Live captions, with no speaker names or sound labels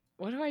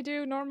what do I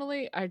do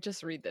normally? I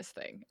just read this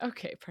thing.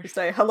 Okay, You perfect.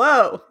 say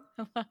hello.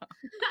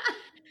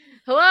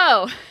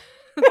 Hello.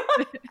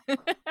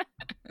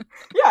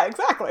 Yeah,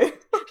 exactly.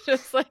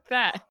 Just like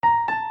that.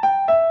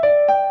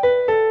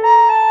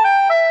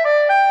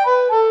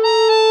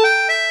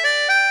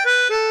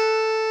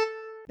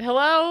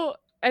 Hello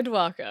and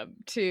welcome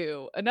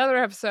to another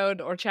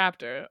episode or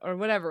chapter or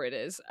whatever it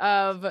is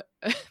of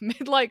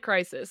Midlight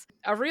Crisis,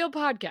 a real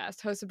podcast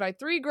hosted by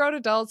three grown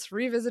adults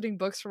revisiting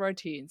books from our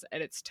teens,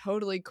 and it's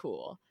totally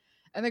cool.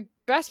 And the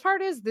best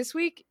part is this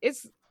week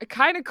it's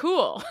kind of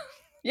cool.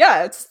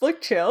 Yeah, it's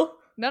like chill.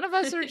 None of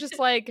us are just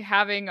like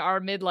having our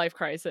midlife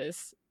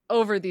crisis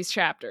over these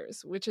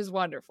chapters, which is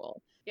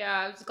wonderful. Yeah,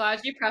 I was glad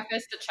you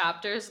prefaced the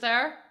chapters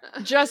there.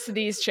 Just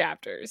these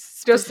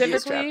chapters, Just these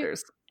specifically,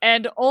 chapters.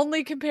 and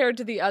only compared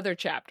to the other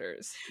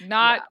chapters,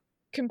 not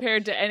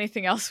compared to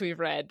anything else we've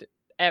read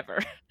ever.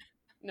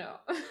 No.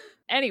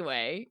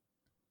 Anyway,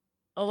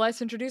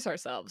 let's introduce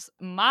ourselves.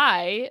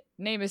 My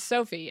name is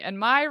Sophie, and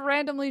my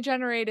randomly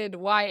generated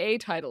YA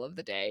title of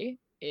the day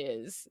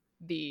is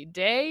The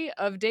Day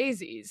of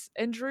Daisies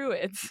and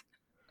Druids.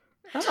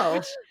 Oh.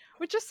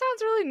 Which just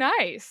sounds really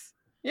nice.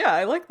 Yeah,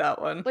 I like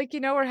that one. Like,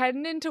 we're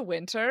heading into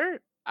winter.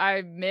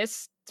 I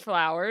miss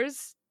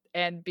flowers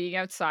and being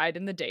outside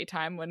in the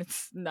daytime when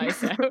it's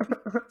nice out.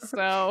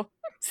 So,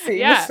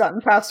 seeing the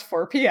sun past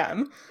 4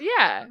 p.m.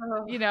 Yeah.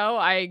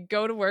 I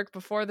go to work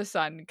before the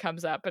sun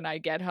comes up and I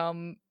get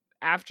home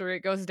after it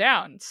goes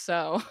down.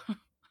 So,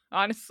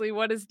 honestly,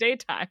 what is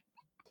daytime?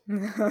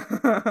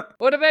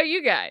 What about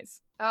you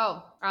guys?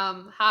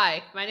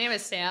 Hi, my name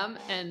is Sam,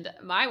 and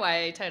my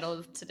YA title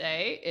of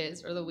today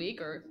is, or the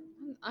week, or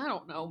I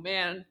don't know,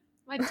 man,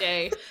 my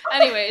day.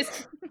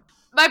 Anyways,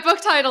 my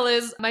book title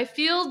is My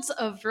Fields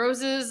of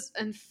Roses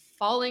and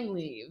Falling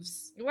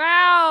Leaves.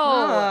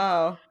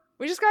 Wow.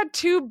 We just got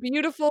two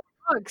beautiful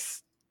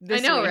books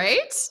this I know, week.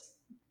 Right?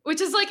 Which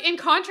is like in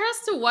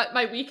contrast to what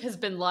my week has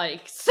been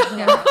like. So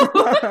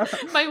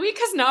my week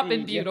has not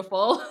been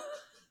beautiful.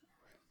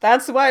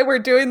 That's why we're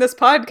doing this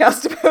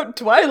podcast about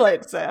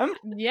Twilight, Sam.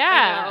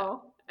 Yeah.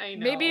 I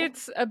know. Maybe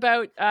it's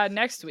about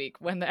next week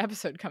when the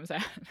episode comes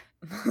out.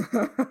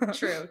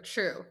 True.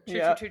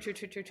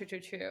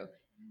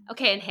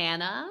 Okay, and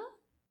Hannah?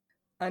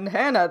 And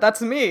Hannah,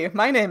 that's me.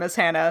 My name is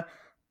Hannah.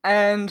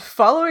 And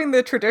following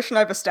the tradition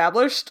I've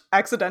established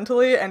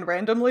accidentally and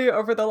randomly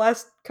over the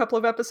last couple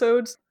of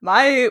episodes,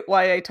 my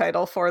YA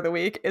title for the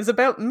week is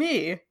about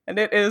me, and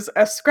it is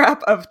a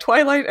scrap of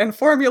Twilight and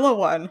Formula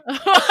One.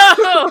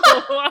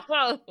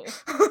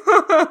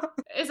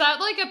 Is that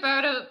like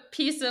about a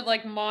piece of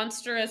like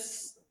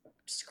monstrous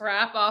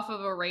scrap off of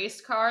a race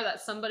car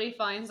that somebody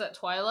finds at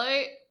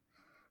Twilight?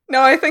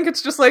 No, I think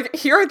it's just like,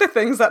 here are the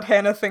things that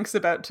Hannah thinks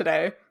about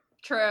today.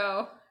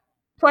 True.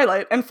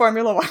 Twilight and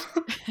Formula One.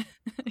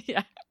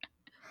 Yeah.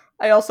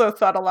 I also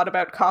thought a lot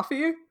about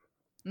coffee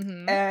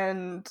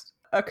and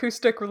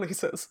acoustic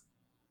releases.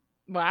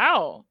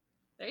 Wow.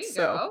 There you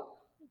go.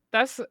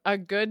 That's a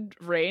good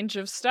range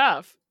of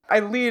stuff. I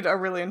lead a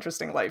really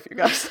interesting life, you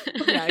guys.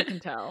 Yeah, I can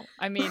tell.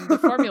 I mean, the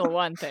Formula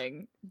One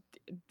thing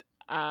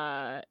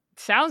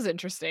sounds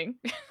interesting.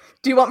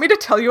 Do you want me to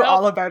tell you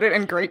all about it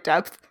in great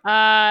depth?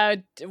 I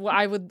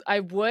would,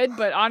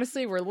 but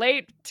honestly, we're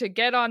late to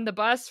get on the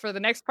bus for the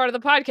next part of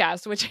the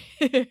podcast, which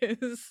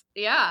is...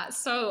 Yeah,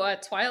 so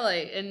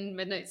Twilight and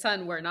Midnight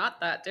Sun were not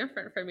that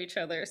different from each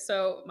other,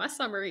 so my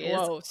summary is...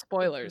 Whoa,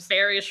 spoilers.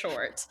 Very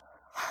short.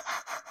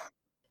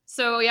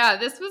 So yeah,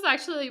 this was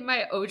actually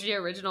my OG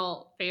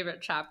original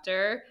favorite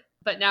chapter,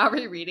 but now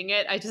rereading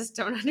it, I just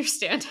don't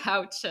understand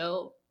how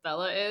chill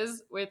Bella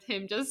is with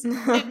him just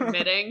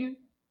admitting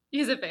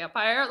he's a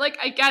vampire. Like,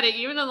 I get it.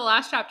 Even in the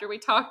last chapter, we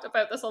talked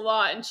about this a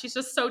lot, and she's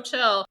just so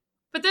chill.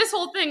 But this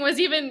whole thing was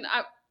even...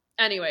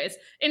 anyways,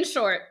 in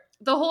short,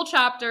 the whole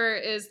chapter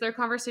is their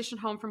conversation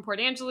home from Port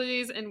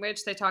Angeles, in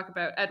which they talk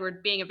about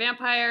Edward being a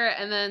vampire,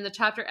 and then the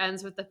chapter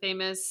ends with the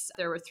famous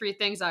 "there were 3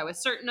 things I was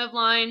certain of"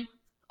 line.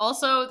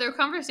 Also, their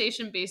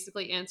conversation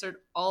basically answered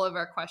all of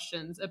our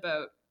questions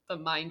about the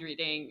mind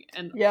reading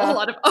and a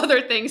lot of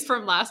other things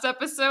from last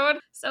episode.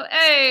 So,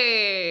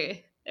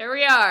 hey, there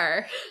we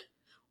are.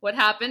 What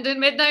happened in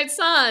Midnight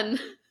Sun?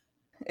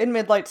 In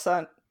Midnight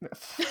Sun.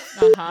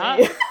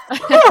 Uh-huh.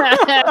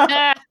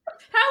 How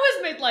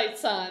is Midnight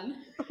Sun?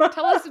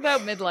 Tell us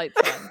about Midnight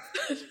Sun.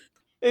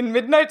 In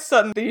Midnight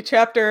Sun, the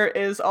chapter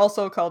is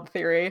also called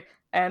Theory,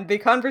 and the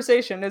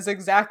conversation is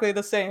exactly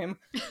the same.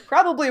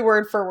 Probably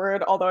word for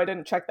word, although I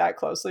didn't check that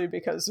closely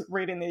because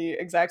reading the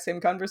exact same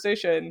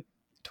conversation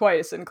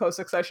twice in close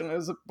succession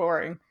is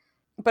boring.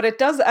 But it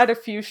does add a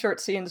few short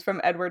scenes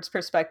from Edward's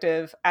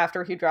perspective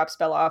after he drops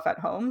Bella off at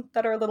home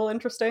that are a little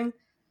interesting.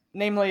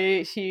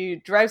 Namely, he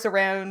drives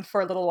around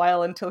for a little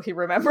while until he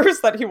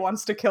remembers that he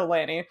wants to kill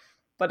Lanny.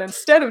 But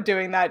instead of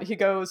doing that, he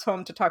goes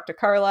home to talk to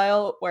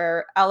Carlisle,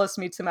 where Alice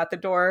meets him at the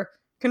door,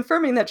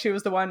 confirming that she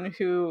was the one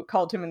who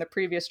called him in the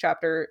previous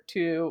chapter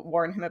to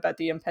warn him about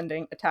the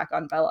impending attack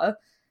on Bella.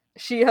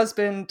 She has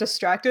been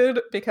distracted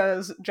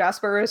because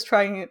Jasper is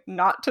trying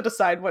not to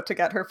decide what to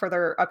get her for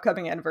their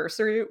upcoming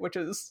anniversary, which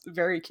is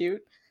very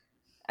cute.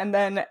 And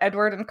then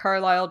Edward and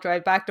Carlisle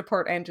drive back to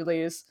Port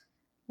Angeles,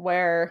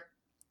 where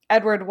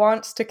Edward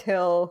wants to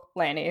kill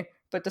Lanny,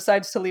 but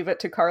decides to leave it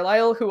to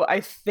Carlisle, who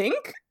I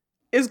think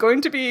is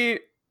going to be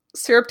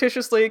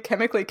surreptitiously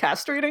chemically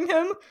castrating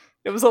him.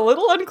 It was a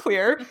little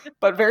unclear,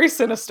 but very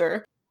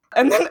sinister.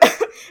 And then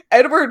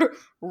Edward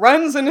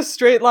runs in a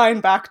straight line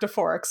back to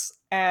Forks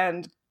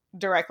and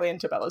directly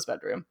into Bella's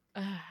bedroom.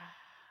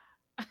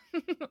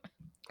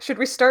 Should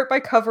we start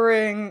by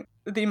covering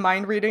the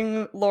mind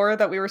reading lore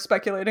that we were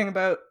speculating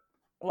about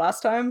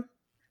last time?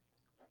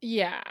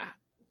 Yeah.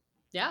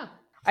 Yeah.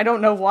 I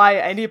don't know why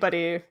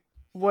anybody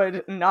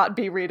would not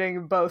be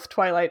reading both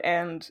Twilight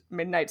and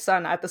Midnight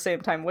Sun at the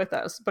same time with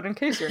us, but in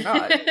case you're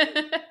not,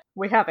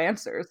 we have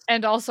answers.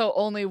 And also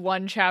only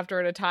one chapter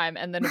at a time,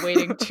 and then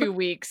waiting 2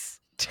 weeks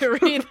to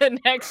read the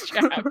next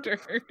chapter.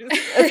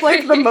 It's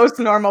like the most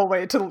normal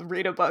way to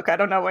read a book. I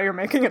don't know why you're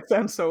making it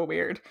sound so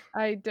weird.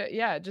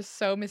 Yeah, just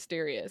so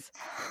mysterious.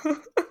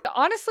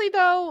 Honestly,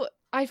 though,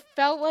 I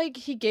felt like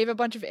he gave a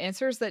bunch of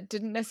answers that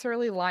didn't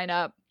necessarily line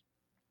up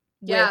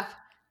with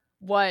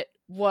what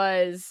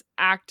was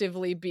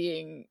actively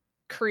being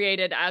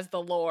created as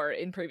the lore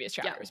in previous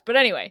chapters. Yeah. But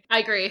anyway, I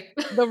agree.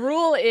 The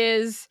rule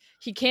is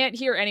he can't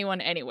hear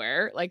anyone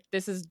anywhere. Like,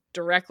 this is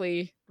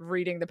directly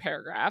reading the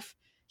paragraph.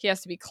 He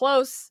has to be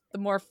close. The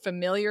more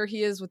familiar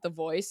he is with the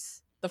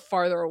voice, the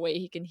farther away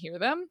he can hear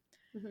them.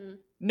 Mm-hmm.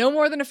 No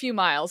more than a few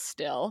miles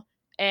still.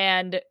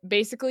 And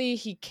basically,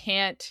 he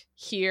can't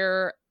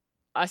hear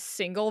a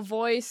single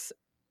voice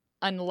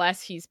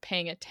unless he's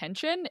paying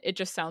attention. It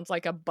just sounds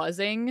like a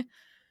buzzing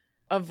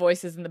of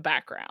voices in the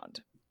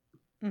background.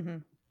 Mm-hmm.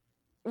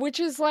 Which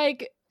is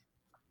like,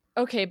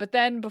 okay, but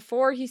then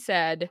before he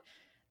said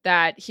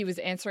that he was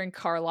answering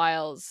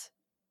Carlisle's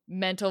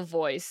mental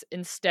voice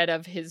instead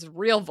of his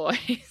real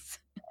voice.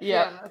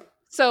 Yeah.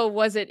 So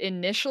was it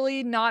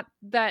initially not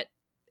that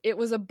it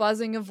was a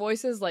buzzing of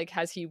voices? Like,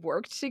 has he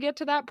worked to get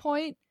to that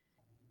point?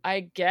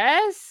 I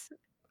guess.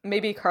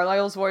 Maybe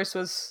Carlisle's voice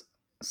was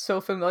so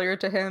familiar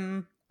to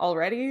him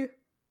already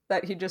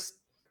that he just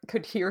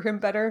could hear him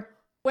better.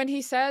 When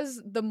he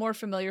says the more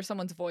familiar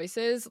someone's voice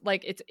is,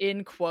 like, it's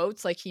in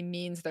quotes, like he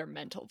means their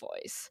mental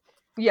voice.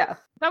 Yeah.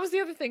 That was the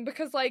other thing,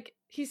 because, like,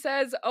 he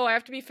says, oh, I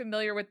have to be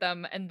familiar with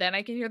them, and then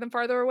I can hear them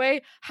farther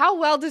away. How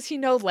well does he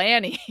know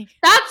Lanny?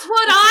 That's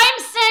what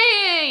I'm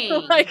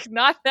saying! Like,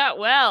 not that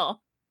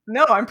well.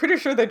 No, I'm pretty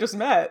sure they just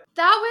met.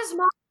 That was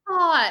my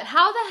thought.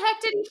 How the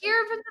heck did he hear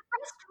him in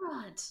the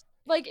restaurant?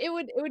 Like, it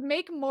would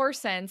make more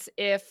sense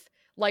if,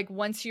 like,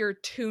 once you're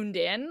tuned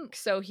in,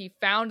 so he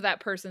found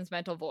that person's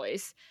mental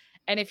voice,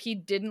 and if he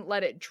didn't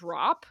let it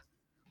drop,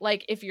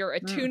 like, if you're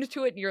attuned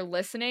to it and you're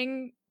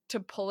listening to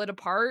pull it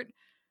apart,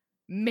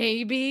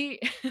 maybe.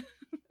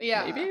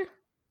 Yeah. Maybe?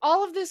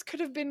 All of this could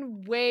have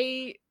been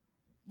way,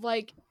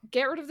 like,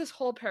 get rid of this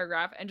whole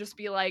paragraph and just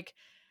be like,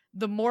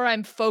 the more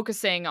I'm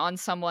focusing on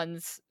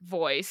someone's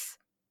voice,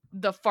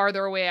 the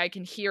farther away I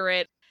can hear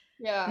it.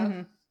 Yeah.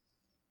 Mm-hmm.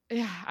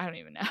 Yeah, I don't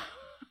even know.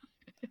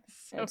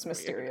 It's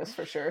mysterious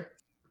for sure.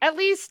 At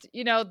least,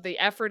 you know, the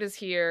effort is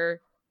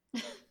here.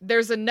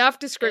 There's enough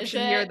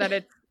description here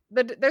that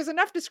there's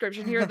enough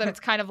description here that it's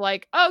kind of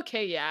like,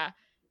 okay, yeah,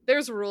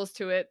 there's rules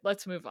to it.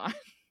 Let's move on.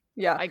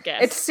 Yeah, I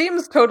guess. It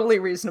seems totally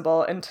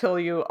reasonable until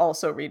you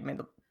also read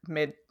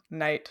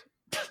Midnight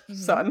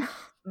Sun.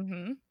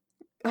 Mm-hmm.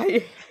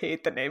 I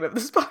hate the name of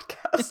this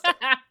podcast.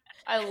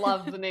 I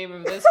love the name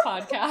of this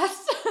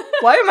podcast.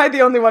 Why am I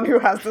the only one who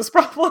has this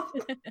problem?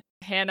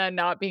 Hannah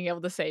not being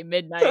able to say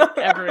midnight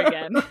ever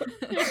again.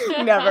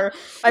 Never.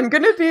 I'm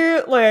gonna be,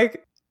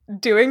 like,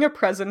 doing a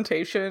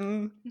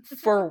presentation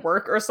for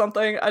work or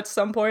something at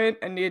some point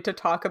and need to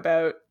talk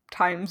about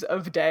times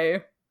of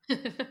day.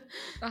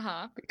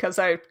 Uh-huh. Because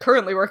I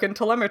currently work in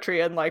telemetry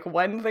and, like,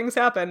 when things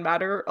happen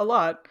matter a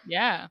lot.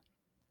 Yeah.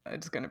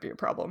 It's going to be a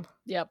problem.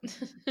 Yep.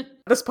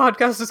 This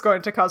podcast is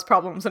going to cause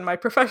problems in my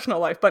professional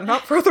life, but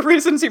not for the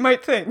reasons you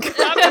might think.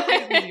 Not for the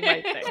reasons you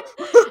might think.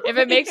 If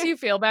it makes you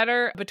feel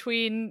better,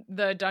 between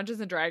the Dungeons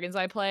and Dragons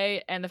I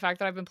play and the fact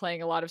that I've been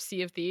playing a lot of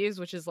Sea of Thieves,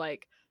 which is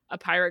like a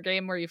pirate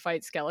game where you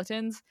fight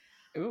skeletons,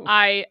 Ooh.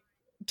 I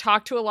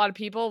talk to a lot of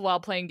people while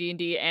playing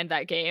D&D and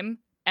that game,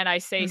 and I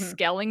say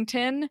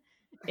skellington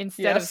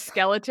instead of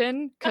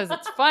skeleton because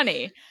it's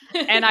funny.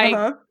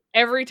 And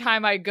every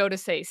time I go to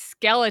say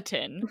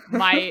skeleton,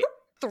 my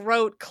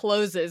throat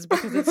closes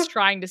because it's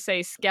trying to say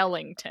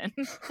Skellington.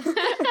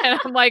 And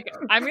I'm like,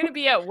 I'm going to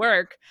be at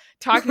work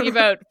talking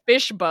about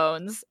fish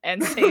bones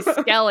and say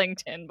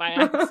Skellington by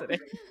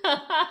accident.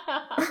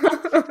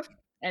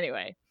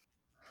 Anyway.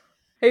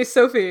 Hey,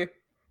 Sophie,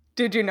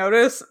 did you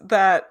notice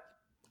that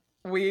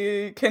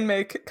we can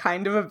make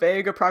kind of a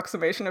vague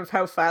approximation of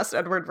how fast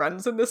Edward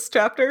runs in this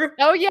chapter?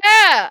 Oh,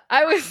 yeah!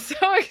 I was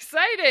so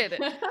excited!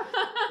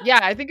 Yeah,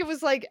 I think it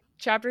was like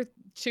chapter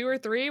 2 or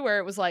 3 where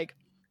it was like,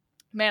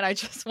 man, I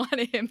just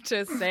wanted him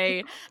to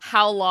say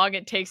how long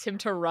it takes him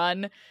to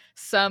run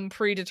some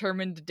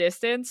predetermined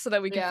distance so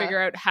that we can figure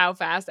out how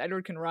fast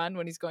Edward can run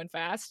when he's going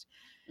fast.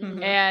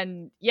 Mm-hmm.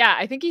 And yeah,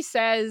 I think he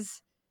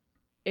says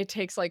it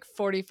takes like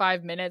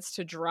 45 minutes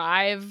to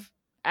drive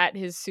at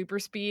his super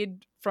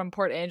speed from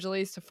Port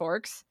Angeles to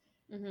Forks.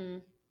 Mm-hmm.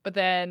 But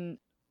then,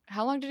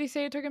 how long did he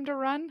say it took him to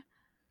run?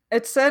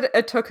 It said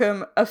it took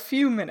him a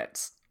few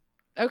minutes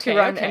Okay, to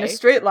run in a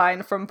straight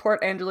line from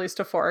Port Angeles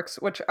to Forks,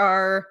 which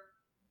are...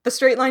 The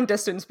straight line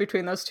distance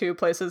between those two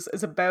places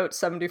is about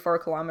 74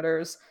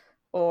 kilometers,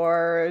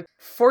 or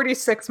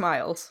 46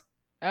 miles.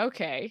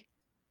 Okay.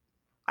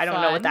 I don't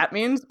know what Fun. that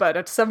means, but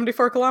it's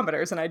 74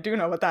 kilometers, and I do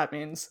know what that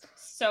means.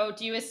 So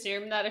do you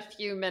assume that a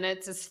few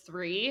minutes is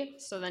 3?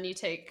 So then you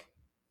take,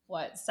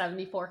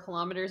 74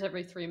 kilometers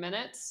every 3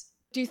 minutes?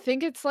 Do you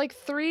think it's like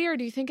 3, or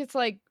do you think it's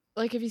like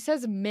if he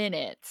says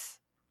minutes?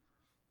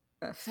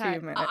 A few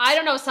That- minutes. I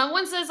don't know.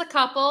 Someone says a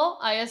couple.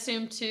 I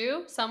assume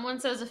 2. Someone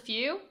says a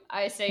few.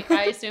 I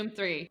assume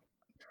 3.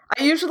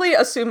 I usually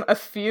assume a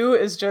few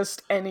is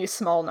just any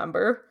small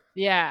number.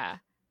 Yeah.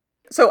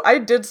 So I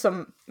did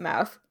some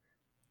math,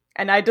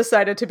 and I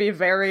decided to be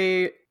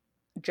very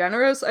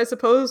generous, I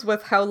suppose,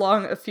 with how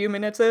long a few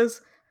minutes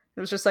is.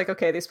 It was just like,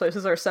 okay, these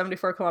places are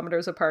 74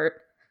 kilometers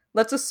apart.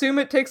 Let's assume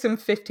it takes him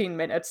 15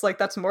 minutes. Like,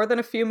 that's more than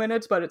a few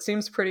minutes, but it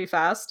seems pretty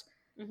fast.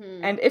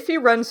 Mm-hmm. And if he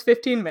runs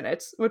 15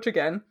 minutes, which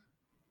again,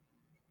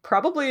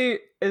 probably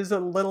is a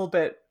little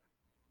bit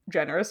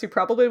generous, he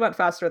probably went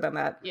faster than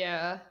that.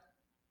 Yeah.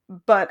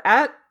 But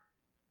at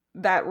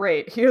that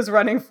rate, he is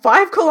running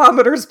 5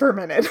 kilometers per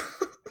minute.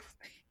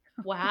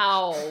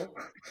 Wow.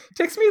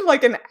 Takes me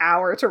like an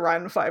hour to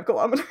run 5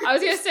 kilometers. I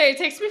was gonna say it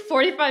takes me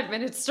 45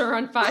 minutes to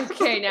run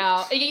 5K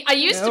now. I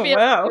used to be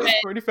wow, able to do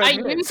it. 45 I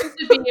minutes. used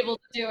to be able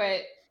to do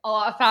it a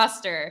lot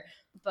faster,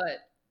 but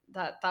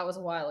that was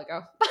a while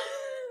ago.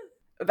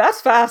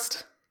 That's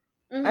fast.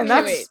 Mhm. And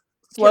that's wait.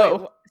 slow.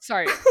 Okay,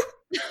 sorry.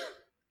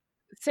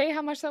 Say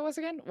how much that was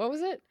again? What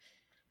was it?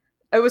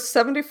 It was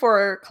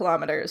 74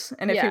 kilometers.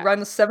 And if he Yeah.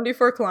 runs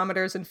 74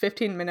 kilometers in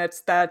 15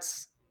 minutes,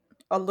 that's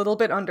a little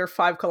bit under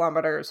 5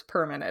 kilometers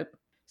per minute.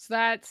 So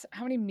that's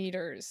how many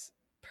meters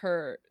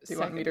per Do you second?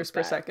 want meters is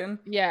per that? second?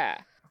 Yeah.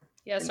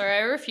 Yeah, sorry,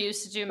 I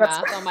refuse to do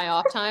That's- math on my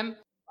off time.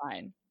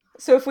 Fine.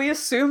 So if we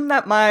assume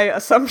that my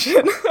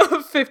assumption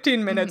of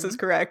 15 minutes is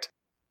correct,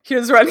 he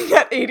was running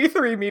at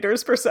 83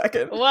 meters per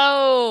second.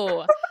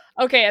 Whoa.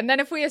 Okay, and then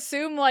if we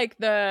assume like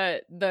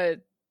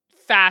the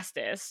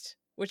fastest,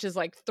 which is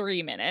like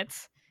 3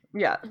 minutes,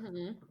 Yeah,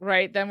 Mhm.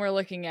 right? Then we're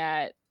looking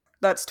at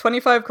that's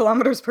 25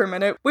 kilometers per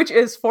minute, which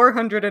is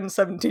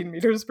 417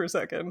 meters per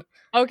second.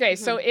 okay.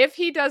 So if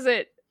he does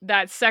it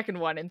that second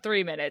one in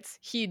 3 minutes,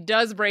 he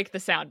does break the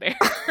sound barrier.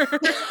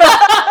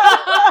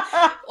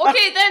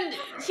 Okay, then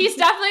he's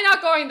definitely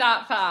not going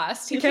that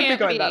fast. He can't be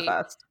going that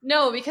fast.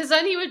 No, because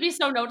then he would be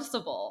so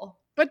noticeable.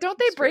 But don't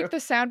they It's break true. the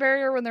sound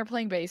barrier when they're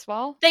playing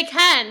baseball? They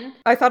can.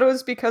 I thought it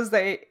was because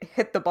they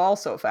hit the ball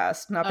so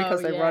fast, not because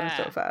Oh, they run yeah.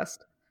 so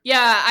fast.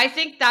 Yeah, I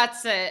think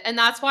that's it. And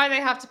that's why they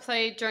have to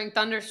play during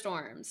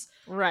thunderstorms.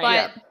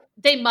 Right. But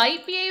they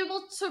might be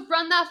able to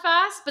run that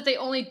fast, but they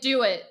only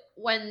do it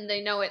when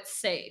they know it's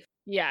safe.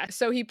 Yeah.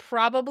 So he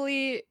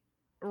probably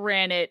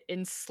ran it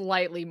in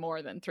slightly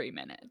more than 3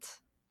 minutes.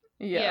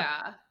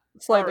 Yeah.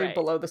 Slightly Alright.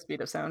 below the speed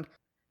of sound.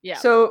 Yeah.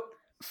 So,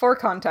 for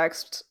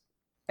context,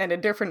 and a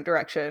different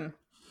direction,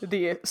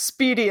 the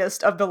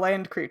speediest of the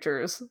land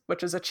creatures,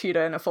 which is a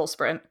cheetah in a full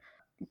sprint,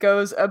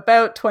 goes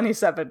about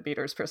 27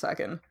 meters per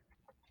second.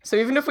 So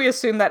even if we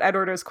assume that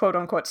Edward is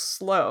quote-unquote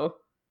slow,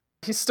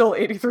 he's still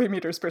 83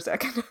 meters per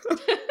second.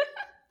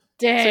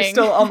 So Dang. he's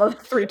still almost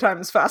 3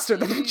 times faster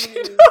than a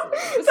cheetah.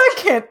 Jesus. That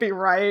can't be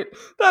right.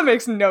 That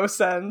makes no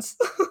sense.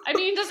 I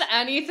mean, does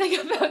anything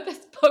about this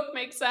book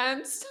make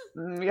sense?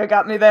 You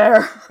got me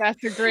there.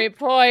 That's a great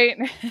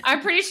point.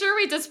 I'm pretty sure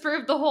we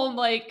disproved the whole,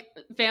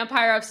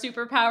 vampire of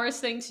superpowers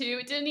thing, too.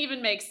 It didn't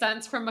even make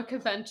sense from a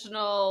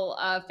conventional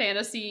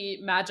fantasy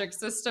magic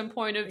system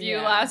point of view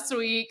Yeah. last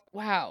week.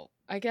 Wow.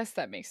 I guess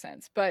that makes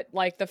sense. But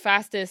like the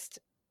fastest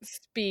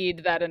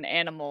speed that an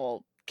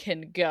animal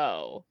can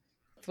go,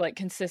 like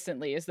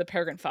consistently, is the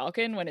peregrine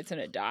falcon when it's in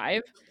a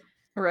dive.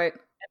 Right.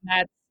 And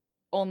that's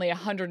only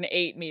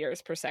 108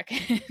 meters per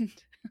second.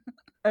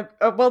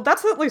 Well,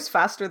 that's at least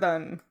faster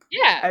than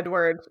Yeah.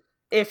 Edward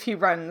if he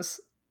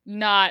runs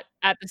Not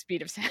at the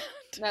speed of sound.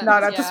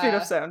 not at the speed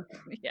of sound.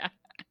 Yeah.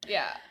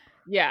 Yeah.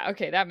 Yeah.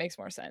 Okay. That makes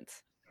more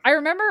sense. I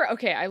remember,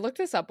 okay, I looked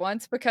this up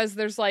once because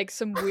there's like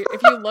some weird,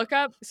 if you look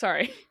up,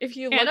 if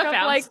you look Hannah up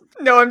found like,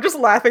 No, I'm just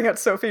laughing at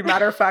Sophie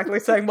matter-of-factly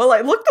saying, well,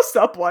 I looked this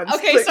up once.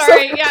 Okay, Like,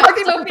 sorry, Sophie, yeah,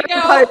 talking about Sophie, go.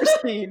 vampire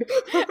speed.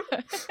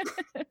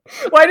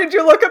 Why did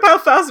you look up how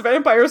fast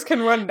vampires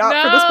can run not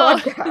No.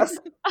 for this podcast?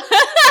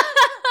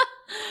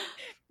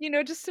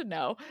 just to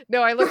know.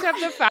 No, I looked up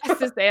the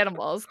fastest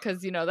animals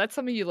because, that's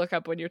something you look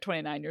up when you're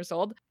 29 years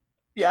old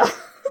Yeah.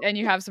 and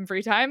you have some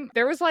free time.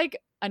 There was like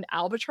an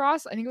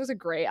albatross, I think it was a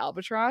gray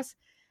albatross,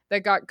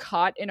 that got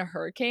caught in a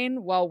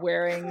hurricane while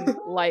wearing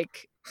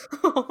like,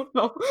 Oh,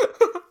 no.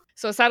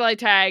 so a satellite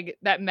tag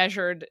that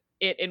measured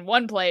it in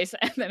one place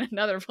and then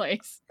another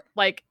place,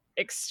 like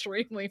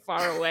extremely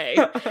far away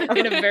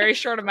in a very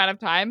short amount of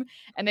time.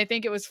 And they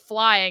think it was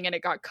flying and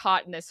it got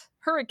caught in this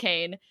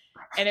hurricane.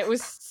 And it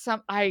was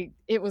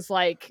it was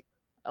like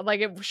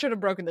Like, it should have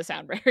broken the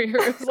sound barrier.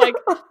 It was like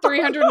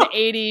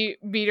 380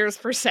 meters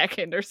per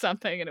second or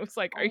something. And it was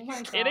like, are you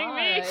kidding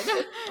me?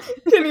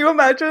 Can you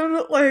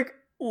imagine, like,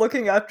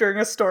 looking up during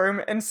a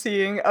storm and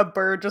seeing a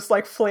bird just,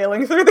 like,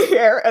 flailing through the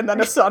air and then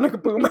a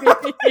sonic boom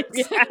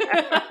happens?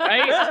 Yeah,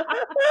 right?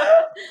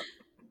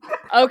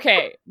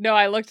 Okay, no,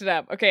 I looked it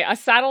up. Okay, a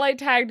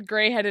satellite-tagged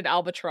gray-headed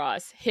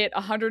albatross hit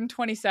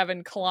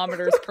 127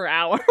 kilometers per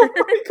hour. Oh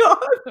my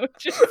god.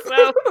 Which is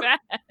so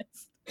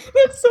fast.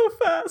 That's so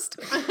fast.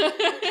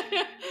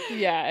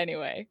 Yeah,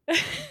 anyway.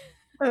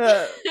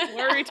 Uh,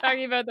 What were we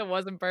talking about that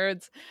wasn't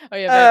birds? Oh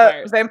yeah,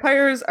 vampires.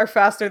 Vampires are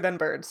faster than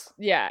birds.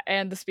 Yeah,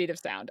 and the speed of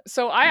sound.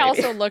 So I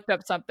Maybe. also looked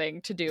up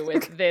something to do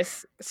with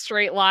this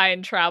straight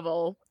line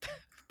travel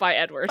by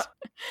Edward.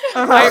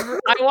 Uh-huh.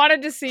 I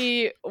wanted to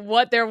see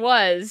what there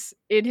was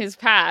in his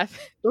path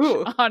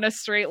Ooh. on a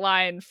straight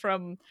line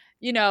from,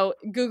 you know,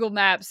 Google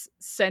Maps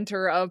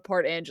center of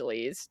Port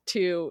Angeles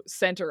to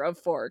center of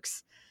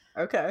Forks.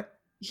 Okay.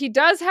 He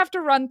does have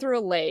to run through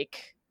a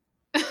lake.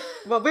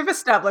 Well, we've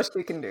established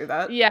we can do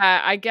that.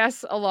 Yeah, I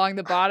guess along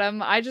the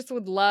bottom. I just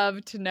would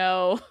love to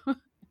know.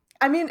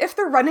 I mean, if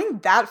they're running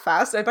that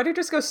fast, I bet he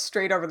just goes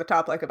straight over the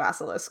top like a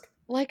basilisk.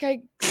 Like,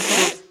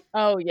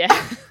 oh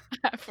yeah.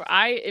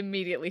 I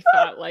immediately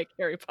thought like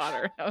Harry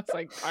Potter. I was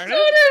like, pardon? So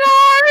did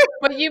I!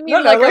 But you mean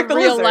No, like the a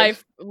real lizard.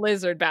 life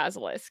lizard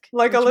basilisk.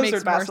 Like a which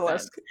lizard makes more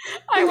basilisk.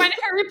 I went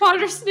Harry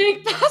Potter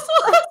snake basilisk.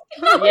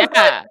 sense.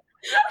 Yeah.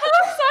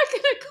 How's that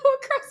gonna go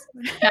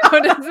across? How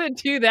does it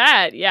do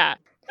that? Yeah.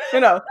 You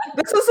know,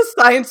 this is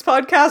a science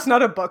podcast,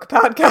 not a book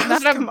podcast.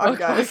 Not a Come on, book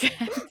guys.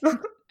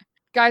 podcast.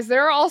 Guys,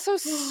 there are also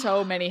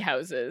so many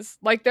houses.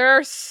 Like, there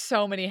are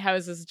so many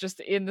houses just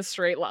in the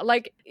straight line.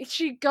 Like,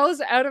 she goes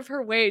out of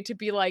her way to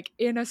be, like,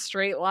 in a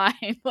straight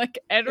line. Like,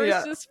 Edward's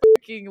Yeah. just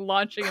fucking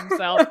launching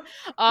himself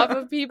off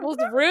of people's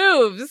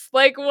roofs.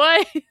 Like,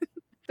 what?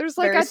 There's,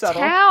 like, Very a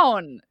subtle.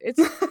 town. It's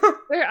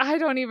there. I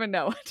don't even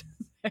know what to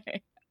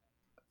say.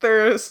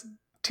 There's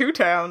two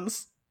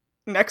towns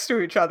next to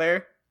each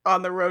other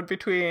on the road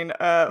between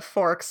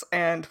Forks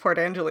and Port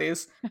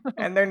Angeles,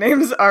 and their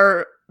names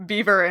are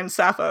Beaver and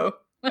Sappho.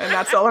 And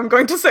that's all I'm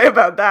going to say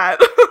about that.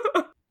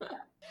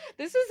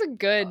 This is a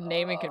good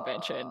naming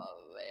convention.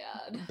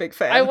 Oh, man. Big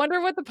fan. I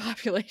wonder what the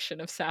population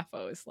of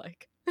Sappho is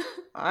like.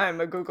 I'm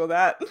a Google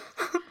that.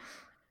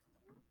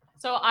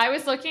 So I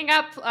was looking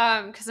up,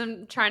 because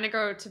I'm trying to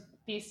go to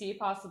BC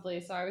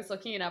possibly, so I was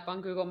looking it up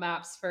on Google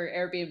Maps for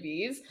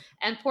Airbnbs,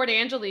 and Port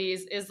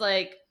Angeles is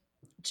like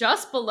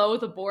just below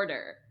the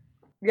border.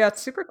 Yeah,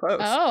 it's super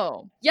close.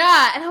 Oh.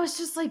 Yeah, and I was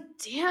just like,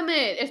 damn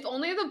it, if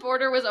only the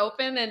border was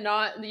open and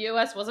not the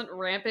US wasn't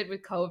rampant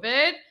with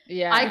COVID,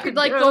 Yeah. I could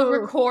like go go.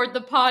 record the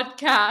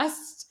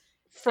podcast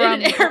From,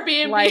 in an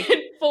Airbnb like-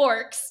 in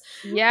Forks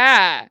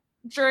Yeah.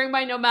 during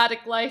my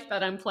nomadic life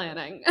that I'm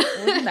planning.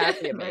 Wouldn't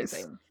that be Nice.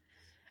 amazing?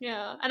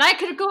 Yeah, and I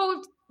could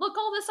go look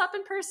all this up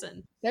in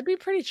person. That'd be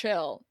pretty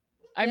chill.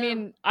 I Yeah.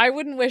 mean, I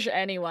wouldn't wish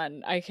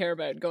anyone I care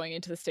about going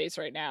into the States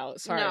right now.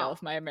 Sorry, No. all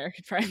of my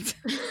American friends.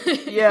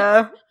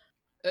 Yeah.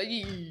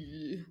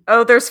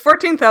 Oh, there's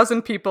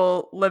 14,000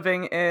 people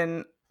living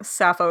in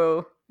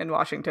Sappho in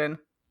Washington.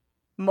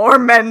 More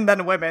men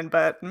than women,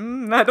 but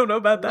I don't know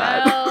about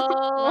that.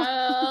 Well,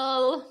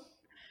 Well,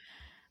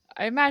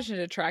 I imagine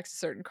it attracts a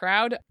certain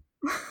crowd.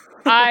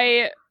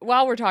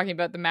 While we're talking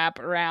about the map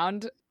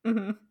around,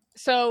 Mhm.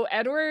 so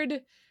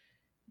Edward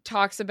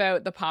talks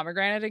about the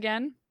pomegranate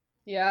again,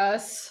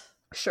 yes.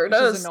 Sure which is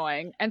does.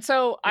 annoying. And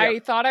so I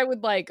thought I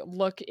would like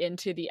look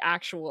into the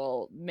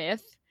actual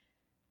myth.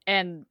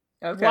 And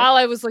Okay. while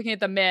I was looking at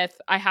the myth,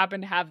 I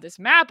happened to have this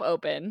map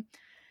open.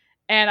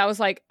 And I was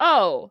like,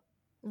 oh,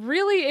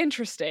 really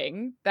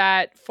interesting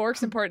that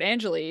Forks and Port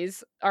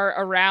Angeles are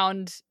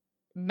around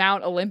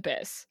Mount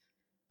Olympus.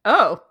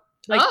 Oh.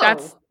 Like Oh.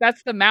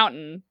 that's the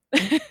mountain.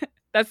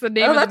 That's the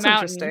name Oh, of the that's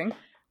mountain. interesting.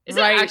 Is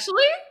Right. it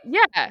actually?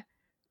 Yeah.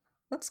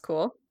 That's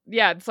cool.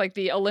 Yeah, it's like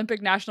the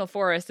Olympic National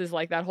Forest is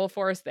like that whole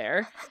forest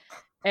there.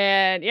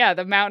 And yeah,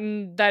 the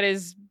mountain that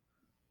is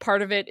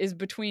part of it is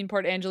between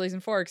Port Angeles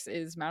and Forks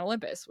is Mount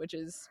Olympus, which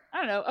is, I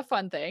don't know, a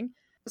fun thing.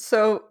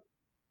 So,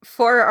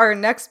 for our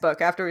next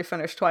book, after we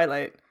finish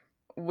Twilight,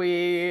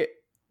 we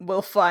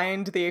will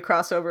find the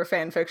crossover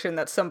fan fiction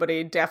that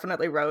somebody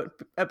definitely wrote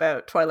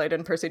about Twilight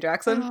and Percy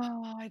Jackson.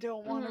 Oh, I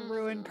don't want to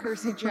ruin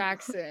Percy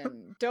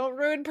Jackson. Don't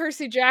ruin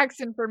Percy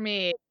Jackson for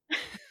me.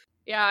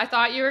 Yeah, I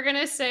thought you were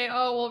gonna say,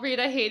 "Oh, we'll read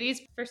a Hades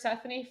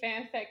Persephone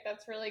fanfic.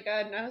 That's really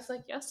good." And I was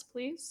like, "Yes,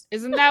 please."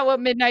 Isn't that what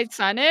Midnight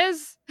Sun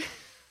is?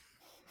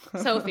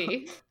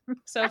 Sophie,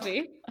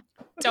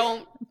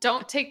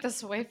 don't take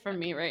this away from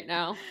me right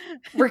now.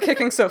 We're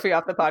kicking Sophie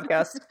off the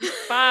podcast.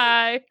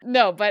 Bye.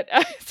 No, but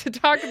to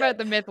talk about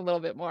the myth a little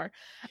bit more.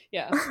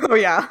 Yeah. Oh,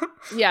 yeah.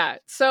 Yeah.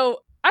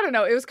 So I don't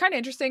know. It was kind of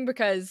interesting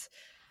because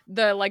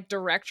the like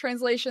direct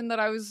translation that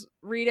I was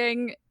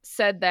reading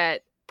said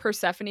that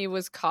Persephone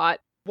was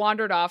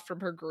wandered off from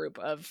her group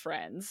of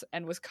friends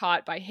and was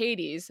caught by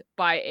Hades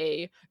by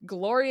a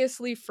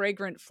gloriously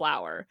fragrant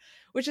flower,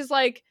 which is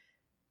like,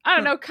 I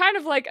don't know, kind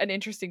of like an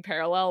interesting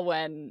parallel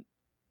when,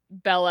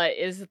 Bella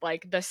is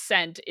like the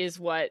scent is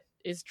what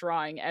is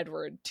drawing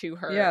Edward to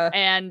her. Yeah.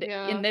 And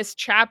Yeah. in this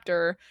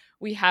chapter,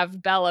 we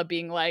have Bella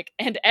being like,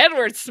 and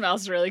Edward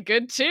smells really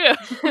good too.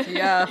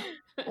 Yeah.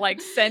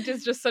 Like scent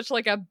is just such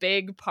like a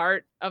big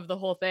part of the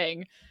whole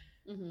thing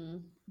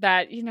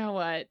that, you know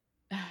what?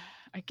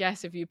 I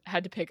guess if you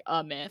had to pick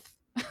a myth,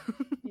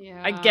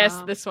 Yeah. I guess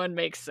this one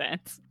makes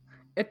sense.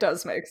 It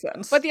does make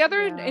sense. But the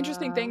other Yeah.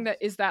 interesting thing that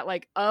is that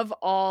like of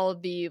all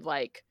the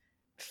like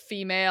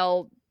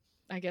female,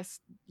 I guess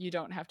you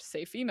don't have to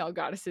say female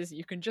goddesses,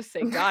 you can just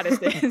say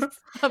goddesses.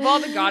 Of all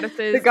the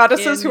goddesses, the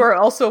goddesses who are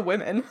also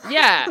women.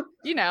 yeah,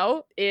 you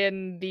know,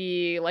 in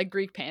the like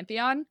Greek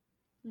pantheon,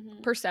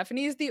 Mhm. Persephone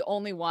is the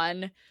only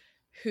one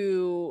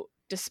who,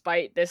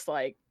 despite this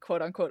like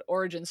quote unquote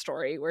origin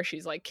story where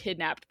she's like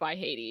kidnapped by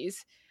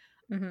Hades,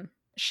 Mm-hmm.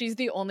 she's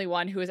the only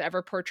one who is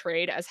ever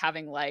portrayed as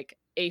having like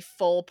a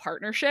full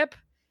partnership.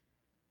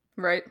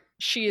 Right.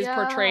 She is Yeah.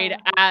 portrayed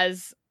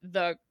as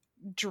the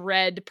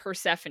dread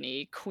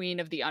Persephone, queen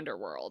of the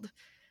underworld.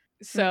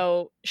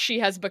 So she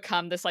has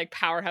become this like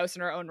powerhouse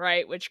in her own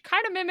right, which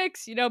kind of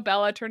mimics, you know,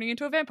 Bella turning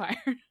into a vampire.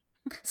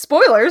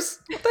 Spoilers.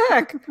 What the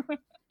heck?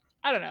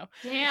 I don't know.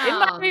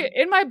 Damn.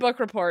 In my book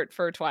report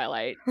for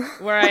Twilight,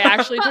 where I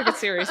actually took it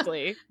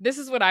seriously, this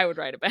is what I would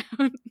write about.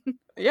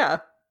 Yeah.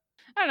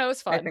 I don't know,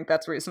 it's fun. I think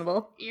that's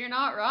reasonable. You're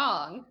not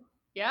wrong.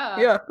 Yeah.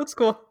 Yeah, that's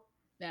cool.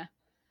 Yeah.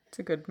 It's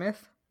a good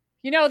myth.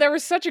 You know, there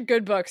was such a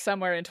good book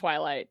somewhere in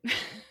Twilight.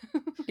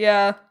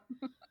 Yeah.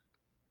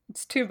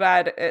 It's too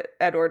bad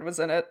Edward was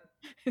in it.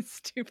 It's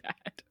too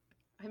bad.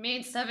 I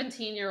mean,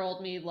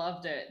 17-year-old me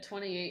loved it.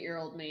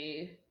 28-year-old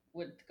me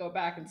would go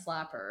back and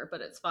slap her,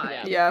 but it's fine.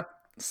 Yeah. Yeah.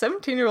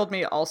 17-year-old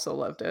me also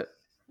loved it.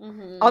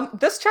 Mhm.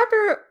 This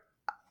chapter,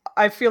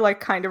 I feel like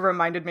kind of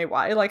reminded me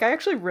why. Like, I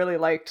actually really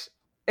liked,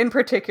 in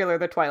particular,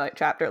 the Twilight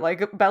chapter.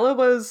 Like, Bella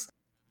was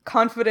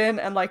confident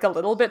and, like, a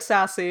little bit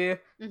sassy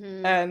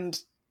Mhm. and,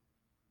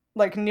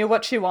 like, knew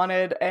what she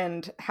wanted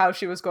and how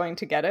she was going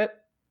to get it.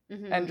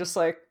 Mhm. And just,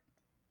 like,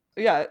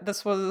 yeah,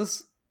 this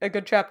was a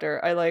good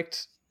chapter. I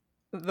liked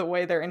the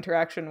way their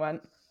interaction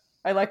went.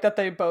 I liked that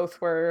they both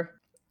were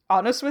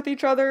honest with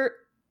each other,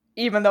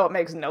 even though it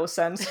makes no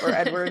sense for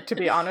Edward to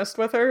be honest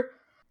with her.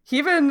 He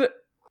even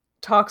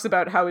talks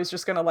about how he's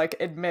just gonna, like,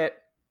 admit,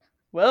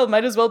 well,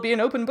 might as well be an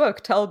open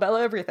book, tell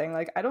Bella everything.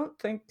 Like, I don't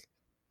think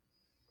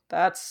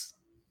that's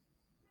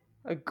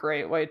a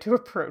great way to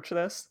approach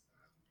this.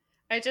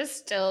 I just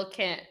still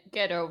can't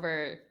get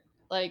over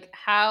like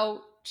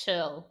how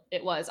chill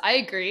it was. I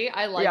agree.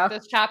 I liked Yeah.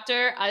 this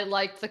chapter. I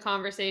liked the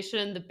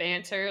conversation, the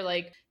banter.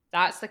 Like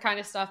that's the kind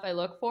of stuff I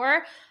look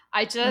for.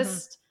 I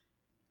just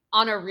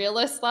on a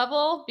realist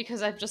level,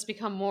 because I've just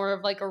become more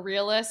of like a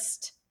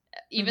realist,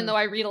 even Mhm. though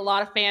I read a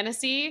lot of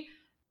fantasy.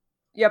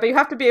 Yeah, but you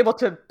have to be able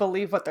to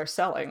believe what they're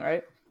selling,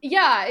 right?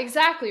 Yeah,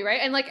 exactly, right?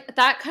 And like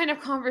that kind of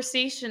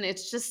conversation,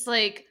 it's just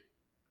like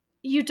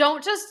you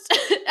don't just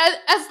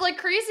as like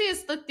crazy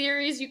as the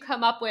theories you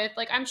come up with,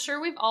 like I'm sure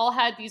we've all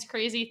had these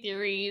crazy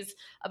theories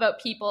about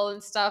people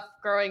and stuff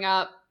growing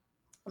up.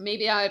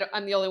 Maybe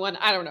I'm the only one,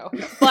 I don't know.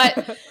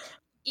 But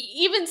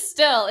even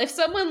still, if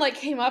someone like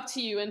came up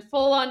to you and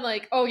full on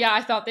like, oh yeah,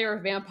 I thought they were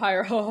a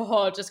vampire,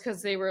 just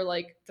because they were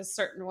like the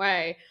certain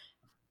way,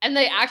 and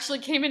they actually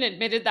came and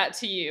admitted that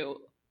to you,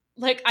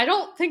 like I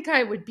don't think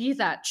I would be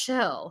that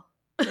chill.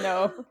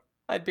 No,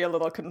 I'd be a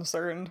little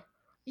concerned.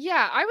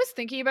 Yeah, I was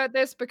thinking about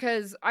this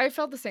because I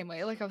felt the same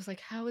way. Like, I was like,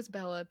 how is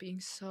Bella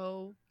being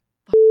so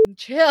fucking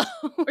chill?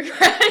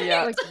 Right?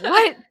 Yeah. Like,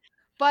 what?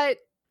 But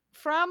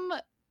from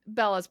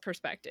Bella's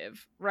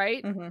perspective,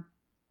 right? Mm-hmm.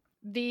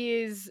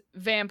 These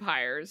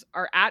vampires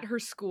are at her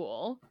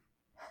school.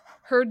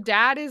 Her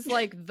dad is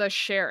like the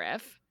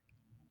sheriff.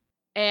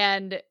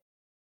 And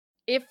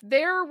if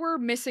there were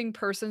missing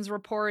persons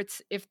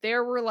reports, if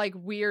there were like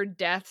weird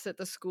deaths at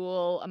the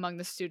school among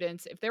the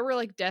students, if there were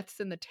like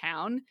deaths in the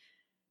town,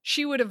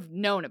 she would have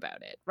known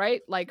about it,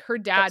 right? Like her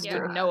dad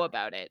Yeah. would know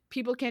about it.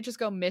 People can't just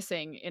go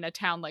missing in a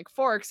town like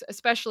Forks,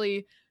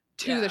 especially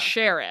to Yeah. the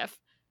sheriff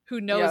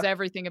who knows Yeah.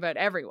 everything about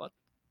everyone.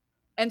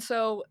 And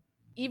so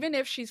even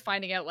if she's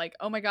finding out like,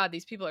 oh my God,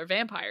 these people are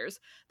vampires,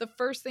 the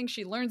first thing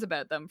she learns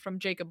about them from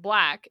Jacob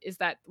Black is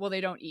that, well,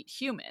 they don't eat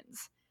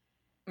humans.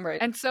 Right.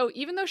 And so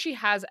even though she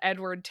has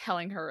Edward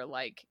telling her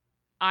like,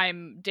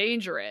 I'm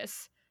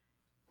dangerous,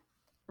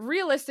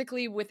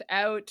 realistically,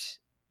 without,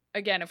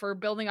 again, if we're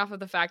building off of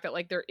the fact that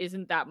like there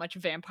isn't that much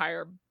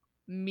vampire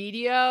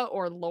media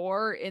or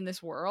lore in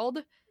this world,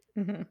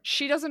 Mm-hmm.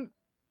 she doesn't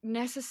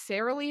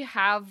necessarily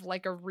have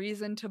like a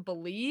reason to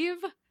believe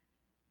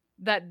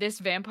that this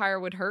vampire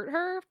would hurt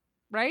her,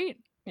 right?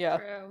 Yeah.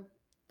 True.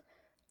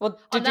 Well,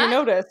 On did you that-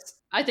 notice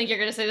I think you're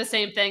going to say the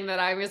same thing that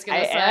I was going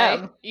I to say.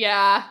 am.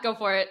 Yeah, go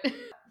for it.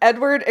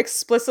 Edward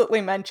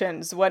explicitly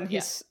mentions when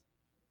he's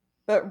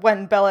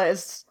when Bella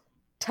is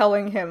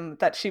telling him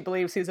that she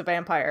believes he's a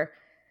vampire,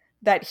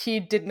 that he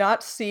did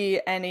not see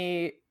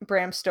any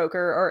Bram Stoker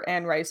or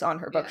Anne Rice on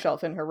her Yeah.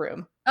 bookshelf in her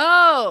room.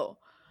 Oh,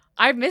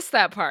 I missed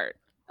that part.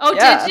 Oh,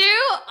 Yeah. did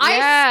you?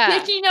 Yeah. I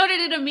sticky noted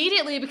it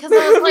immediately because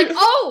I was like,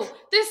 oh,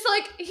 this,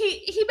 like,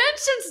 he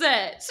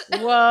mentions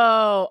it.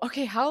 Whoa.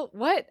 Okay, how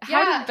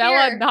Yeah, did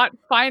Bella here. not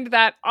find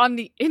that on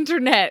the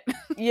internet?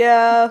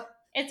 Yeah.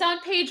 It's on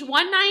page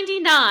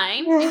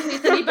 199, in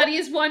case anybody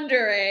is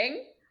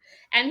wondering.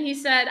 And he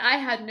said, I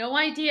had no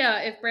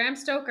idea if Bram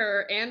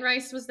Stoker or Anne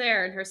Rice was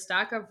there in her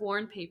stack of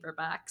worn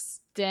paperbacks.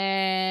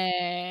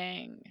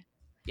 Dang.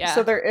 Yeah.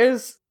 So there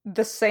is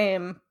the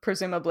same,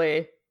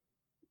 presumably,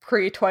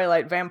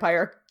 pre-Twilight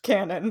vampire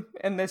canon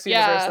in this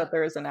universe Yeah. that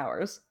there is in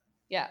ours.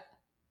 Yeah.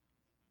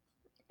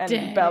 And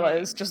Dang. Bella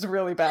is just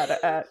really bad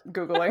at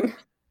Googling.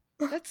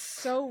 That's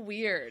so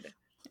weird.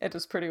 It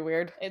is pretty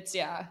weird. It's,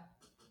 yeah.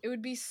 It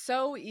would be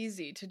so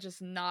easy to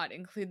just not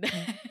include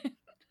that.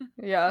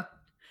 Yeah.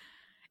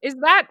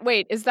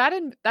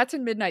 That's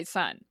in Midnight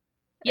Sun? It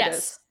Yes.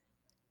 is.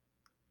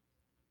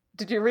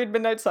 Did you read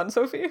Midnight Sun,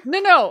 Sophie?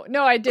 No,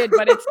 I did,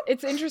 but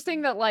it's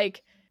interesting that,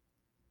 like,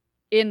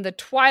 in the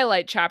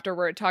Twilight chapter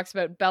where it talks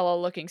about Bella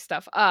looking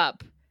stuff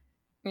up,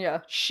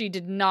 Yeah. she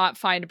did not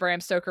find Bram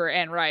Stoker or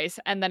Anne Rice,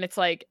 and then it's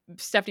like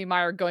Stephenie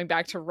Meyer going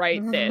back to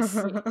write this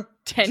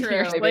 10 True.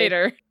 years Maybe.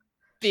 later,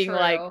 being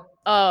like, True.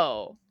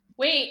 oh.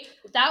 Wait,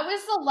 that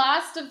was the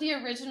last of the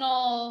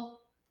original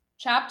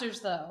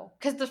chapters, though,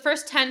 because the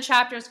first 10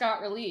 chapters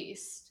got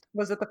released.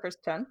 Was it the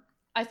first 10?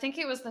 I think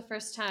it was the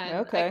first 10.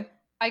 Okay.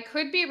 I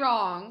could be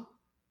wrong.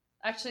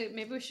 Actually,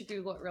 maybe we should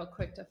Google it real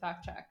quick to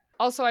fact check.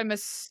 Also, I'm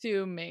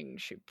assuming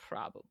she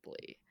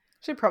probably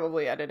She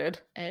probably edited.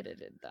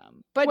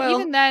 them. But Well.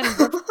 even then,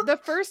 the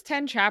first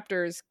 10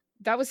 chapters,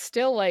 that was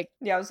still like,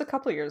 Yeah, it was a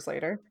couple years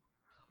later.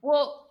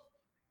 Well,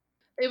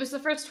 it was the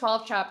first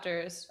 12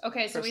 chapters.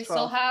 Okay, so First we 12.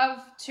 still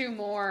have 2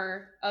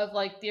 more of,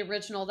 like, the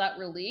original that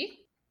released.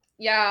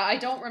 Yeah, I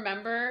don't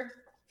remember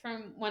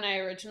from when I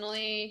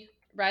originally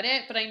read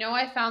it, but I know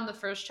I found the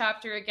first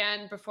chapter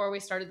again before we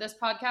started this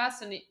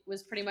podcast, and it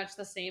was pretty much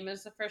the same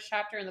as the first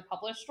chapter in the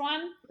published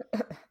one.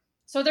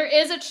 So there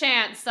is a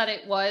chance that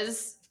it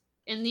was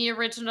in the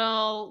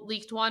original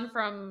leaked one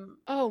from...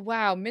 oh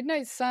wow,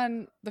 Midnight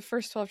Sun, the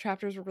first 12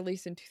 chapters were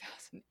released in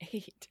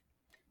 2008.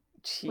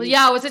 Jeez. Well,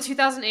 yeah, was it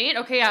 2008?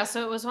 Okay, yeah,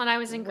 so it was when I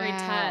was in grade 10.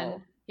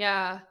 Wow.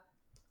 Yeah.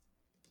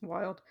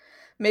 Wild.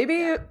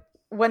 Maybe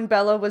when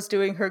Bella was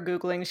doing her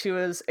Googling, she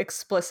was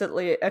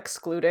explicitly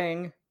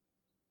excluding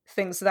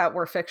things that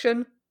were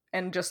fiction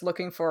and just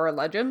looking for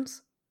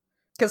legends.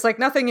 Because, like,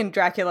 nothing in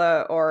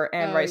Dracula or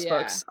Anne Oh, Rice yeah.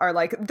 books are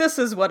like, this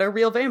is what a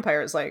real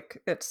vampire is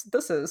like.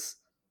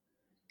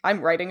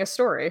 I'm writing a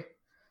story.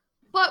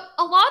 But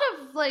a lot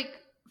of, like,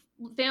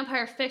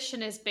 vampire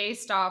fiction is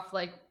based off,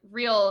 like,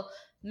 real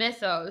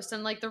mythos.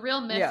 And, like, the real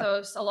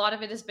mythos, a lot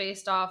of it is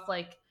based off,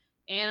 like,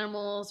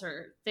 animals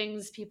or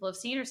things people have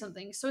seen or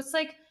something. So it's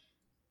like,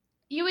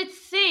 you would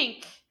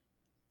think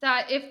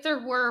that if there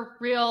were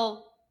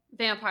real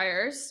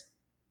vampires,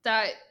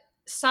 that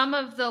some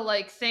of the,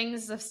 like,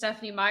 things of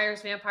Stephenie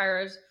Meyer's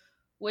vampires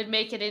would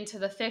make it into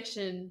the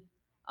fiction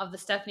of the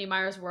Stephenie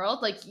Meyer's world.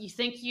 Like, you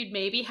think you'd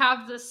maybe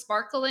have the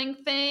sparkling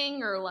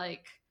thing, or,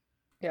 like...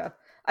 Yeah.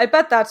 I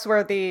bet that's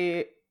where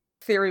the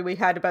theory we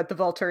had about the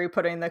Volturi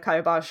putting the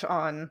kibosh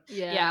on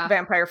Yeah.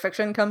 vampire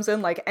fiction comes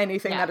in. Like,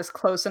 anything that is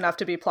close enough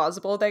to be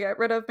plausible, they get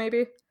rid of,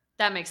 maybe.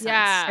 That makes sense.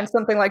 Yeah. And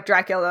something like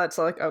Dracula, it's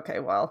like, okay,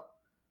 well,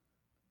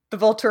 the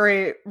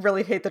Volturi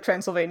really hate the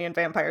Transylvanian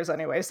vampires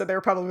anyway, so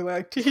they're probably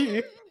like,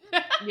 tee.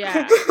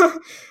 Yeah.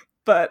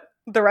 But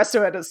the rest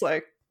of it is,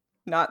 like,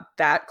 not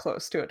that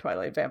close to a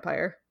Twilight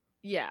vampire.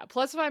 Yeah.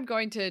 Plus, if I'm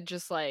going to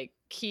just, like,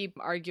 keep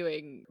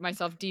arguing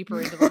myself deeper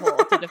into the hole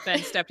to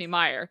defend Stephenie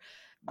Meyer,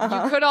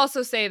 you could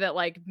also say that,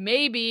 like,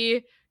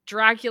 maybe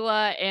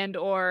Dracula and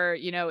or,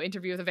 you know,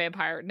 Interview with a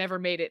Vampire never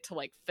made it to,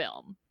 like,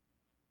 film.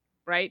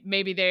 Right?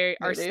 Maybe they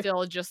are Maybe.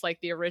 still just like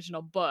the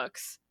original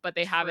books, but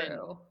they haven't,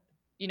 True.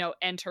 you know,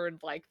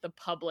 entered like the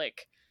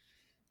public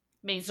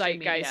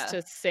Mainstream zeitgeist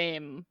media.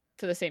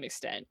 to the same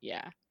extent.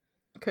 Yeah.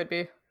 Could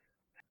be.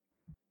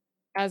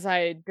 As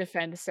I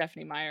defend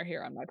Stephenie Meyer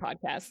here on my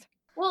podcast.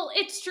 Well,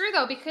 it's true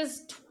though,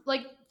 because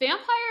like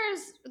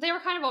vampires, they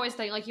were kind of always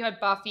thing. Like you had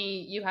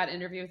Buffy, you had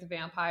Interview with a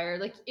Vampire.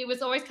 Like it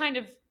was always kind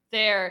of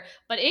there,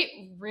 but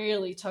it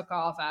really took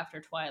off after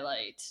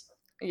Twilight.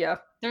 Yeah.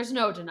 There's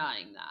no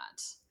denying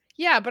that.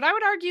 Yeah, but I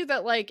would argue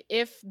that like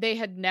if they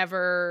had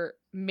never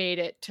made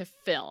it to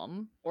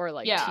film or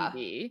like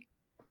TV,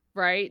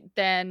 right?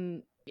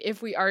 Then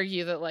if we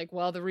argue that like,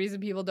 well, the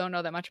reason people don't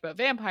know that much about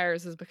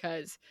vampires is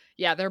because,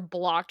 yeah, they're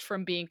blocked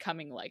from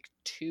becoming like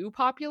too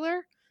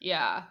popular.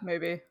 Yeah.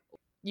 Maybe.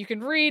 You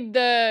can read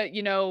the,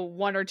 you know,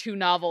 1 or 2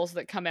 novels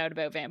that come out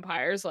about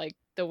vampires, like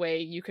the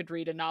way you could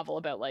read a novel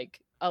about like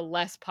a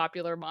less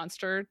popular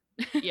monster.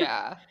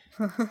 Yeah.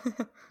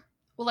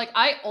 Well, like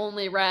I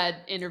only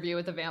read Interview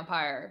with a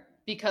Vampire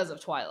because of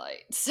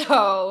Twilight.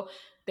 So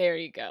there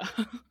you go.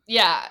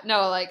 Yeah,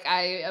 no, like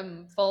I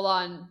am full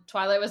on.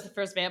 Twilight was the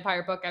first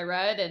vampire book I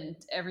read, and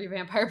every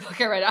vampire book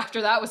I read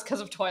after that was because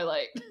of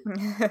Twilight.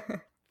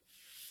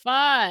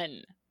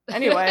 Fun.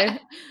 Anyway,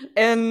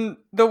 in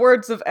the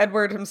words of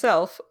Edward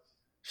himself,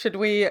 should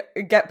we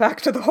get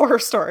back to the horror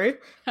story?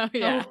 Oh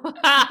yeah.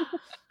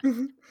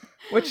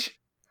 Which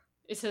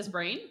is his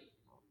brain?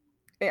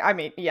 I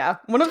mean, yeah.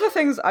 One of the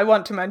things I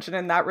want to mention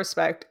in that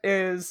respect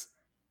is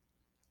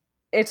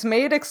it's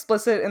made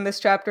explicit in this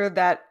chapter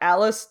that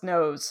Alice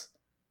knows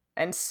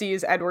and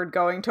sees Edward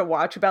going to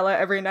watch Bella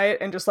every night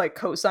and just like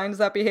co-signs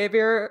that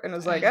behavior and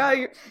is like,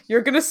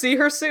 you're gonna see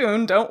her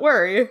soon, don't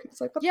worry.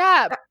 It's like,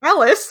 yeah,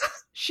 Alice.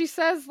 She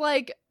says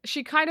like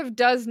she kind of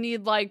does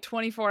need like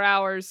 24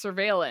 hours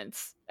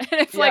surveillance. And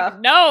it's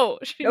like, no,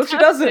 she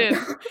doesn't.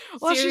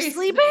 Well, she's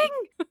sleeping.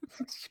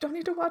 You don't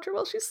need to watch her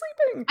while she's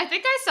sleeping. I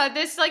think I said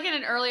this like in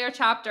an earlier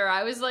chapter.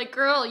 I was like,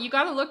 girl, you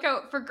gotta look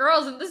out for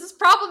girls, and this is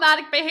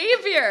problematic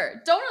behavior.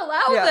 Don't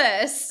allow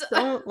this.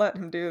 Don't let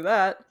him do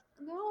that.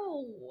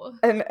 No.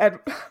 And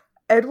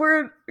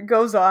Edward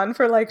goes on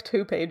for like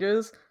 2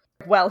 pages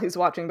while he's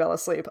watching Bella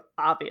sleep,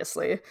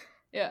 obviously.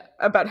 Yeah.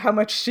 About how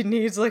much she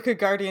needs like a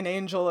guardian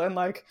angel and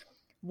like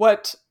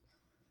what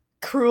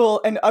cruel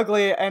and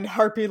ugly and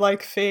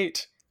harpy-like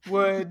fate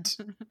would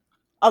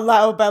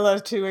allow Bella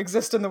to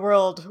exist in the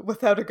world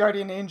without a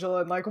guardian angel,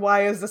 and like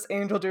why is this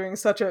angel doing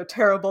such a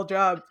terrible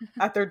job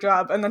at their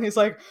job? And then he's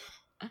like,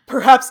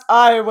 perhaps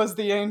I was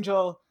the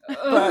angel,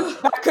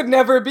 but that could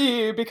never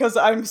be because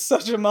I'm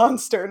such a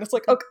monster. And it's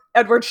like, okay,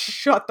 Edward,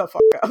 shut the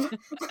fuck up.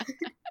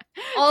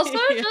 Also,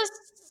 just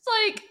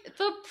like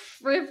the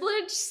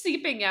privilege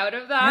seeping out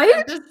of that, right?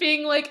 and just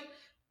being like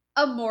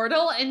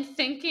immortal and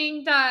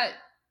thinking that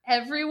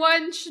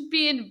everyone should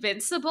be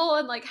invincible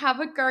and like have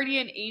a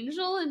guardian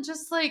angel, and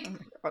just like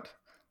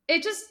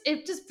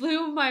it just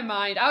blew my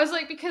mind. I was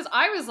like, because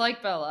I was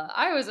like Bella,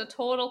 I was a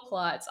total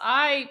klutz.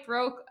 I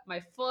broke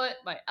my foot,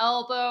 my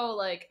elbow,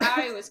 like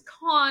I was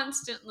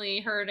constantly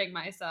hurting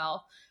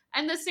myself,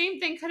 and the same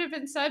thing could have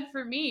been said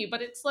for me,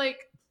 but it's like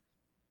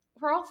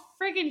we're all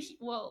friggin'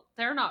 well,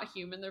 they're not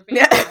human, they're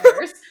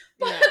vampires.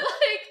 But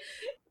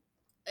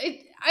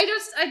like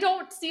I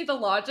don't see the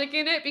logic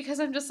in it, because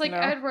I'm just like,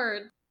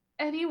 Edward,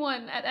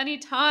 anyone at any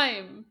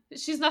time,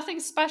 she's nothing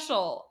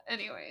special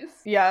anyways.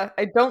 Yeah,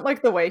 I don't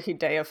like the way he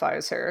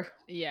deifies her.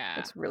 Yeah,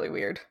 it's really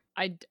weird.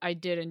 I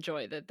did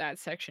enjoy that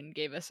section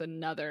gave us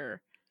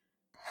another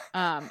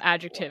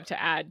adjective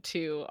to add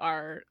to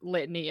our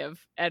litany of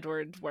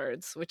Edward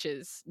words, which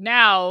is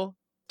now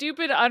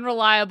stupid,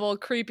 unreliable,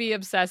 creepy,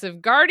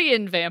 obsessive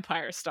guardian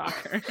vampire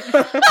stalker.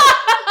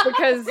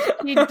 Because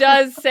he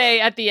does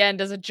say at the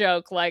end as a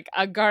joke, like,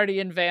 a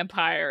guardian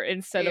vampire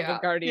instead of a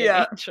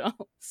guardian angel.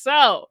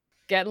 So,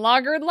 getting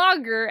longer and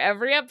longer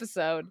every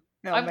episode.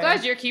 I'm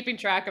glad you're keeping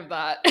track of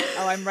that.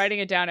 Oh, I'm writing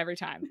it down every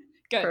time.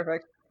 Good.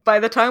 Perfect. By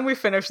the time we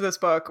finish this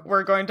book,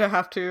 we're going to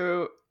have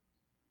to,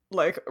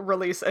 like,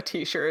 release a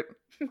t-shirt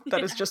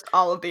that is just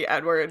all of the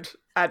Edward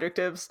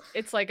adjectives.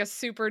 It's like a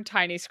super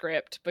tiny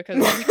script, because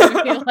there's going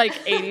to be like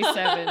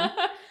 87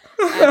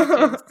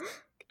 adjectives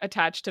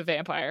attached to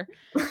vampire.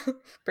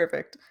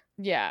 Perfect.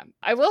 Yeah.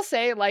 I will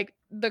say, like,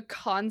 the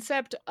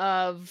concept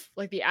of,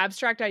 like, the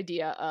abstract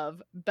idea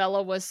of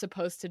Bella was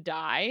supposed to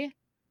die,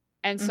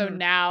 and so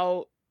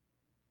now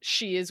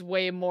she is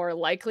way more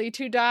likely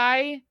to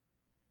die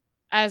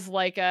as,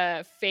 like,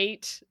 a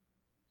fate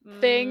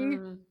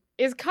thing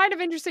is kind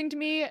of interesting to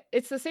me.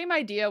 It's the same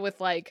idea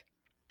with, like,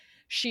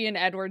 she and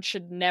Edward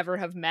should never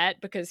have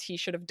met because he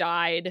should have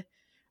died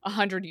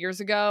 100 years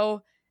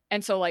ago.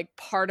 And so, like,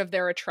 part of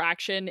their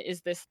attraction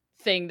is this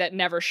thing that they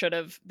never should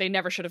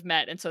have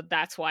met. And so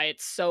that's why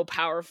it's so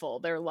powerful,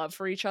 their love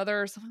for each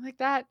other or something like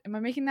that. Am I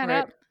making that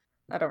up?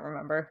 I don't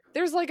remember.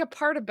 There's like a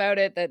part about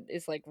it that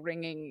is like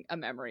ringing a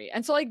memory.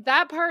 And so like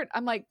that part,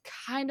 I'm like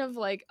kind of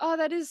like, oh,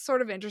 that is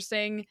sort of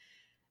interesting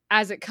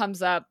as it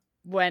comes up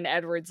when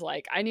Edward's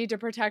like, I need to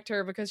protect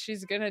her because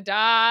she's gonna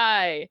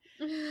die.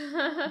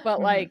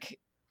 But like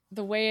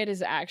the way it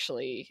is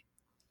actually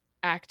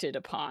acted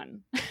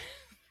upon,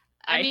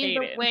 I mean,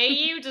 the way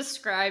you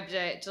described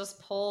it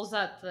just pulls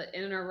at the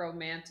inner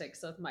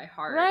romantics of my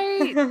heart.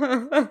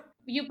 Right?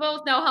 You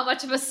both know how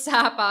much of a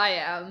sap I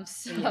am,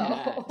 so...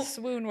 Yeah,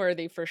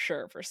 swoon-worthy for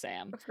sure for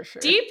Sam. For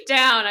sure. Deep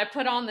down, I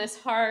put on this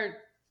hard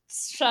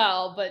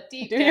shell, but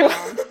deep down...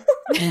 No,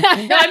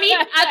 I mean,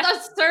 at the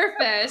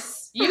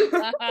surface, you...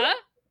 Yeah,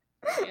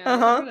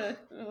 I'm gonna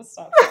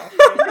stop talking.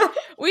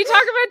 We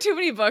talk about too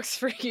many books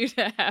for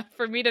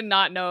me to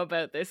not know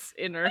about this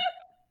inner...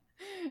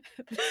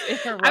 I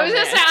was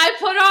gonna say I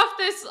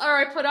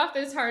put off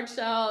this hard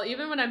shell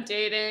even when I'm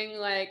dating.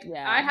 Like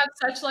I have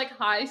such like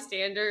high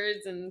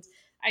standards, and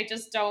I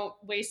just don't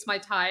waste my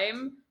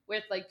time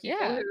with like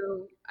people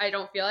who I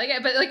don't feel like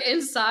it. But like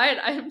inside,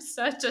 I am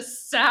such a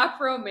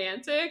sap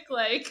romantic.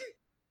 Like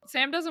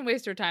Sam doesn't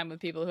waste her time with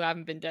people who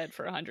haven't been dead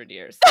for 100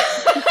 years.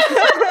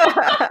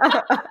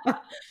 I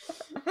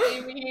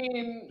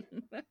mean,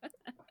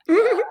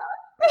 did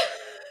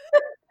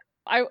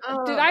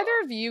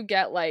either of you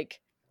get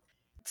like?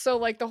 So,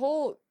 like, the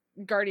whole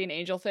guardian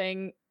angel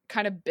thing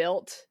kind of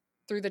built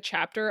through the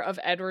chapter of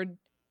Edward.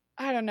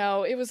 I don't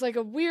know. It was like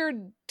a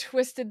weird,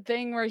 twisted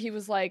thing where he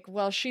was like,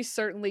 well, she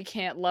certainly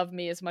can't love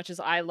me as much as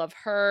I love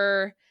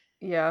her.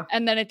 Yeah.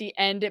 And then at the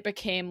end, it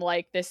became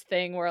like this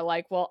thing where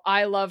like, well,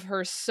 I love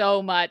her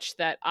so much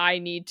that I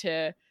need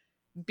to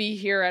be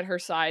here at her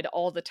side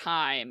all the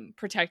time,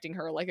 protecting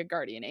her like a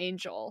guardian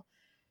angel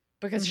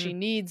because she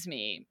needs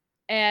me.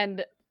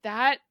 And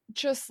that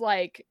just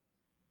like,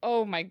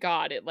 oh my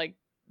God, it like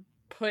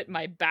put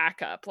my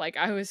back up. Like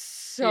I was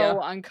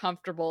so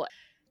uncomfortable.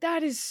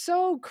 That is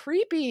so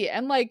creepy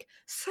and like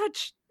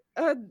such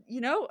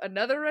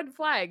another red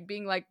flag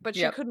being like, but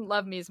she couldn't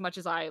love me as much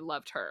as I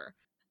loved her.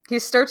 He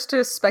starts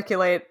to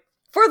speculate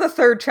for the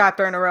third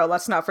chapter in a row.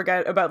 Let's not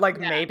forget about like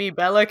maybe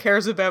Bella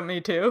cares about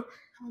me too.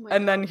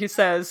 And then he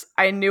says,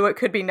 I knew it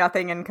could be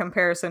nothing in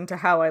comparison to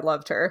how I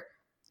loved her.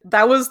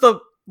 That was the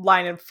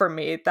line for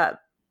me that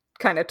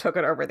kind of took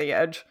it over the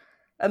edge.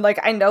 And like,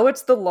 I know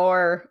it's the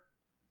lore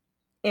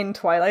in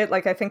Twilight.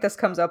 Like, I think this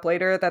comes up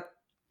later that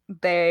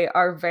they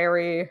are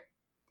very,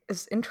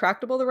 is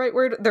intractable the right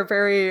word? They're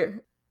very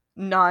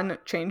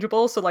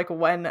non-changeable. So like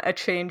when a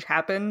change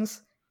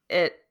happens,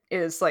 it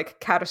is like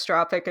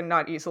catastrophic and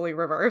not easily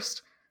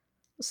reversed.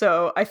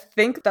 So I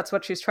think that's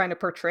what she's trying to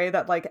portray,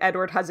 that like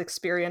Edward has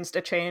experienced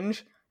a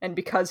change, and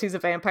because he's a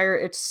vampire,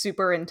 it's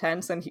super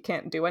intense and he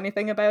can't do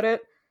anything about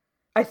it.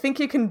 I think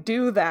he can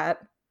do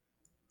that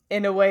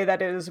in a way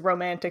that is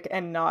romantic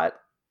and not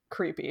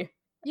creepy.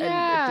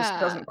 Yeah. And it just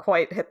doesn't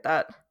quite hit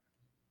that.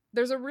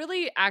 There's a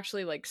really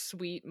actually like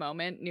sweet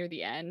moment near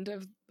the end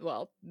of,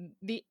 well,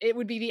 it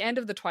would be the end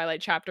of the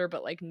Twilight chapter,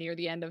 but like near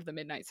the end of the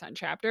Midnight Sun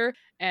chapter.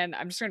 And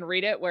I'm just going to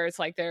read it, where it's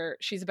like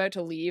she's about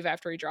to leave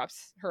after he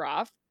drops her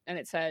off. And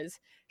it says,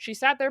 she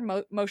sat there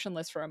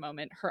motionless for a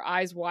moment, her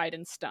eyes wide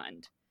and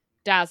stunned.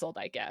 Dazzled,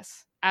 I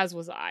guess, as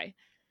was I.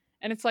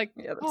 And it's like,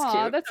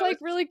 oh, that's like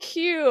really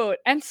cute.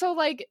 And so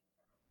like,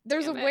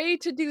 there's a way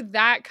to do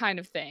that kind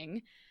of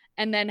thing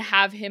and then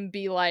have him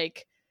be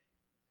like,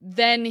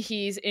 then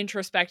he's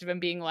introspective and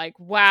being like,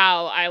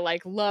 wow, I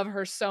like love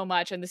her so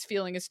much and this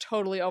feeling is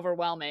totally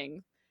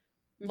overwhelming.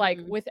 Like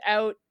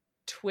without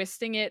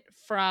twisting it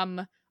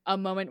from a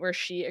moment where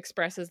she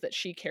expresses that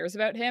she cares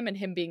about him and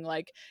him being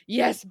like,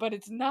 yes, but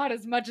it's not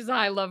as much as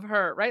I love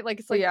her, right? Like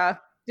it's like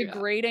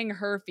degrading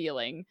her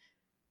feeling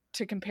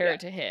to compare it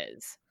to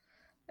his.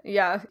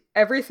 Yeah,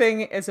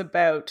 everything is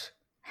about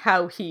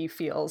how he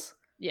feels.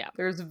 Yeah.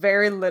 There's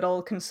very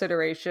little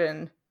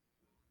consideration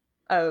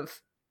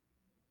of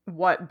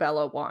what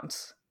Bella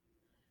wants.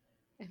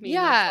 I mean,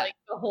 it's like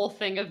the whole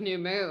thing of New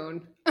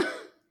Moon.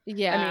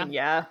 Yeah. I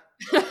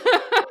mean,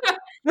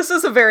 This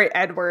is a very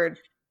Edward.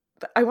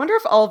 I wonder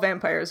if all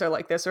vampires are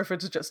like this or if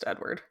it's just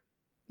Edward.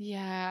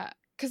 Yeah.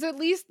 Because at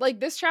least, like,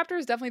 this chapter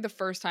is definitely the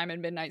first time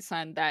in Midnight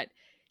Sun that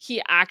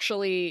he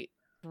actually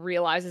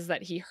realizes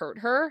that he hurt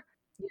her.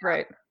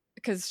 Right.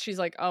 Because she's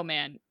like, oh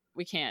man,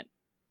 we can't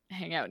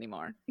hang out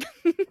anymore.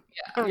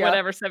 Or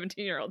whatever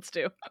 17-year-olds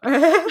do.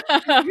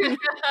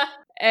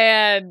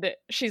 And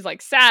she's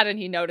like sad and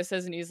he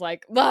notices and he's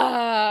like,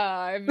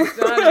 I've done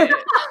it.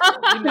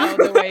 You know,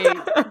 the way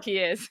he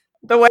is.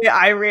 The way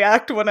I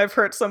react when I've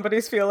hurt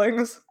somebody's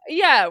feelings.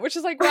 Yeah, which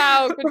is like,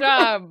 wow, good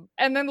job.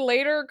 And then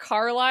later,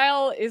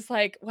 Carlisle is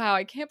like, wow,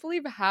 I can't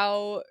believe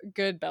how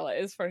good Bella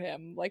is for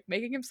him. Like,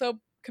 making him so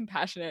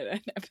compassionate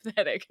and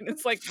empathetic. And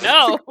it's like,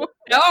 no.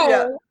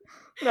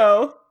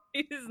 No.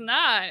 He's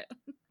not.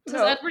 Does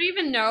Edward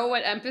even know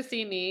what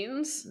empathy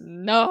means?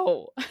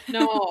 No.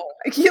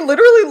 He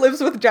literally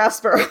lives with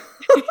Jasper.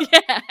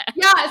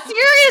 Yeah,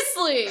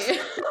 seriously.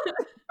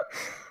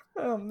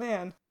 Oh,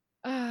 man.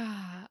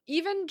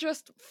 Even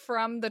just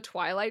from the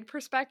Twilight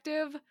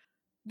perspective,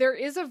 there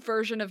is a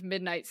version of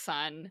Midnight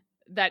Sun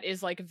that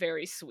is like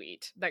very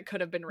sweet that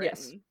could have been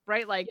written,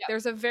 right? Like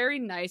there's a very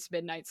nice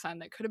Midnight Sun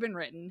that could have been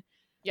written.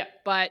 Yeah.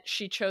 But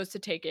she chose to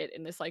take it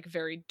in this like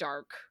very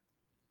dark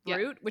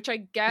route, which I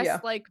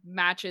guess like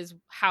matches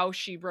how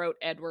she wrote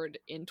Edward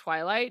in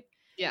Twilight.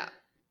 Yeah.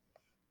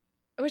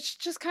 Which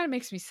just kind of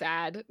makes me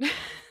sad.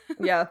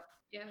 Yeah.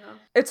 Yeah.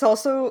 It's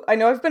also, I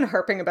know I've been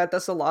harping about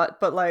this a lot,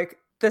 but like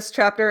this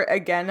chapter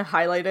again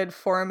highlighted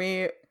for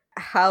me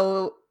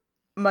how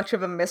much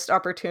of a missed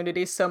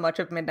opportunity so much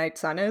of Midnight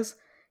Sun is.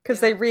 Because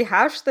they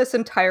rehashed this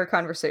entire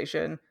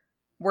conversation,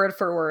 word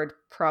for word,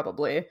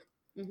 probably.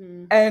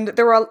 Mm-hmm. And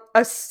there were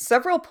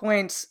several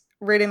points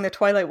reading the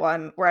Twilight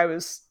one where I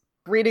was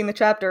reading the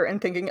chapter and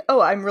thinking,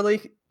 oh, I'm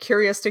really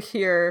curious to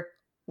hear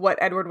what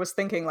Edward was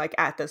thinking like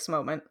at this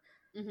moment.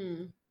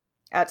 Mm-hmm.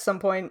 At some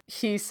point,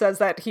 he says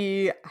that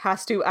he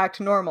has to act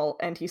normal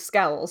and he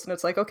scowls. And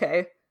it's like,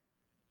 okay.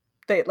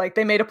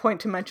 They made a point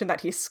to mention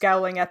that he's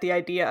scowling at the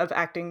idea of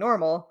acting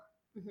normal.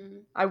 Mm-hmm.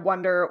 I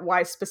wonder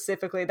why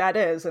specifically that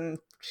is, and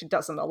she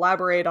doesn't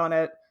elaborate on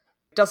it.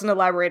 Doesn't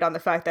elaborate on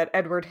the fact that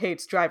Edward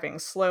hates driving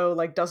slow,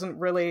 like doesn't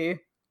really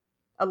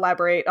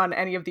elaborate on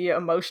any of the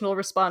emotional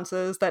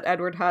responses that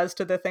Edward has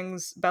to the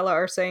things Bella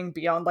are saying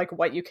beyond like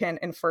what you can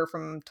infer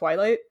from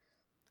Twilight.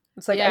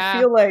 It's like,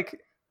 I feel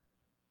like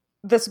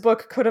this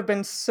book could have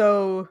been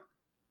so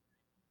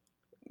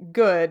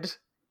good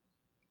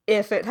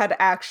if it had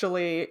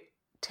actually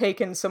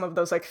taken some of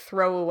those like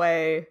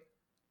throwaway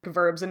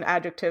verbs and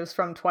adjectives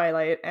from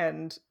Twilight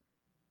and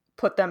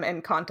put them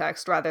in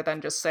context rather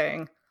than just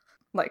saying,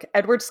 like,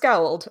 Edward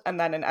scowled, and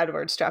then in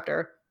Edward's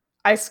chapter,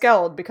 I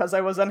scowled because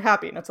I was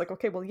unhappy. And it's like,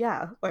 okay, well,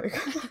 yeah. Like,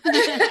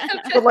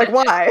 but, like,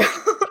 why?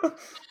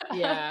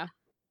 Yeah.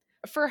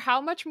 For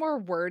how much more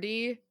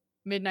wordy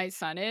Midnight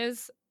Sun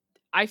is,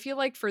 I feel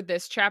like for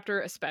this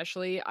chapter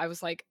especially, I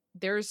was like,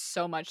 there's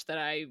so much that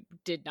I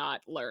did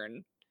not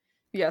learn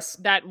Yes.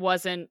 that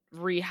wasn't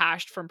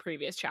rehashed from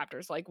previous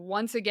chapters. Like,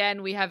 once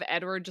again, we have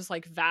Edward just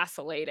like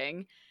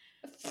vacillating,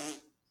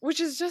 which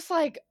is just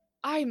like,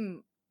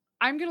 I'm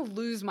gonna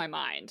lose my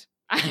mind.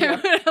 Yeah.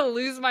 I'm gonna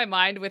lose my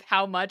mind with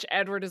how much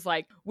Edward is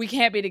like, we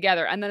can't be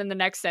together, and then in the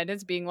next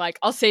sentence being like,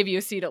 I'll save you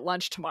a seat at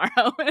lunch tomorrow.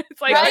 And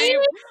it's like, Right?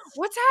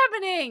 what's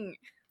happening?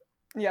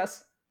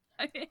 Yes.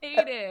 I hate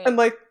it. And,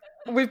 like,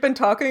 we've been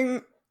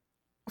talking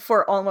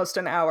for almost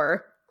an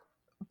hour,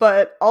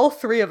 but all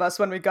three of us,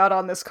 when we got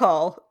on this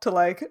call to,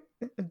 like,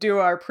 do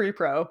our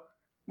pre-pro,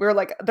 we were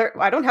like,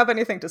 I don't have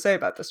anything to say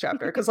about this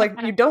chapter, because, like,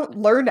 you don't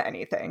learn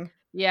anything.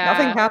 Yeah.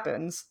 Nothing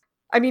happens.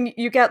 I mean,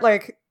 you get,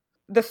 like,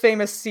 the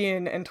famous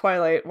scene in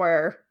Twilight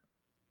where,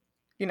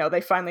 you know,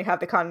 they finally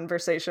have the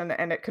conversation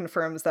and it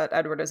confirms that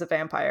Edward is a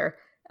vampire,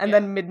 and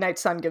then Midnight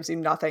Sun gives you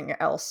nothing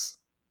else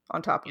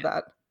on top of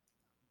that.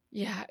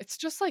 Yeah, it's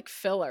just like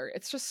filler.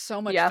 It's just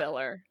so much Yeah.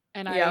 filler.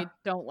 And Yeah. I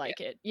don't like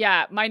it.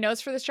 Yeah, my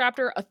notes for this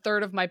chapter, a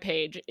third of my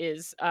page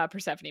is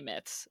Persephone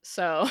myths.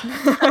 So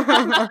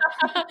I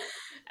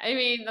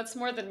mean, that's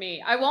more than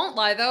me. I won't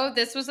lie though.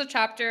 This was a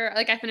chapter,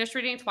 like, I finished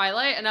reading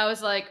Twilight and I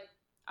was like,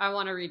 I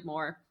want to read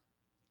more.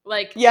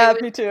 Like, Yeah, it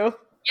was, me too.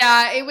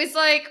 yeah, it was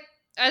like,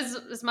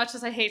 as much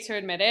as I hate to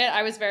admit it,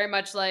 I was very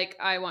much like,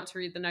 I want to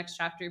read the next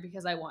chapter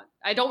because I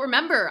don't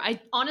remember. I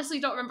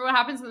honestly don't remember what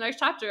happens in the next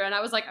chapter. And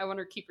I was like, I want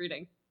to keep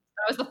reading.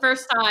 That was the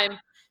first time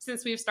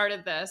since we've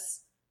started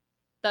this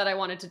that I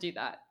wanted to do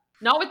that.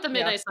 Not with the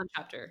Midnight Sun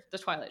chapter, the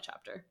Twilight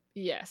chapter.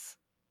 yes,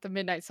 the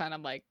Midnight Sun,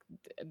 I'm like,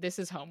 this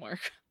is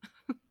homework.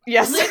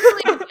 Yes.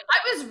 Literally,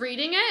 I was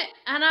reading it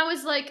and I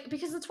was like,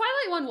 because the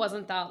Twilight one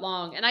wasn't that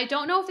long. And I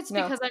don't know if it's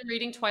because I'm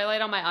reading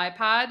Twilight on my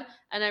iPad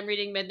and I'm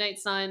reading Midnight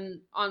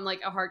Sun on like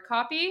a hard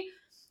copy,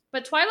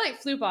 but Twilight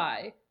flew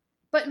by.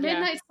 But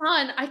Midnight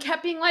Sun, I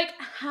kept being like,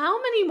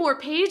 how many more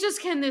pages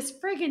can this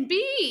friggin'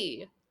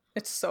 be?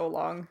 It's so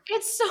long.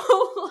 It's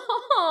so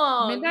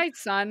long. Midnight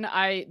Sun,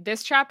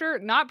 this chapter,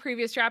 not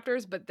previous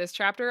chapters, but this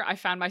chapter, I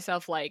found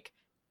myself like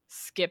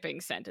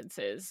skipping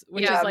sentences,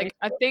 which is like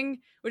a thing,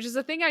 which is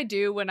a thing I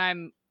do when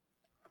I'm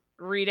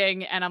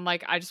reading and I'm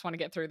like, I just want to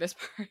get through this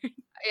part.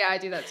 Yeah, I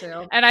do that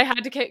too. And I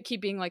had to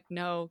keep being like,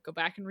 no, go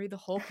back and read the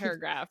whole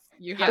paragraph.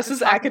 You have This to is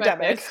talk about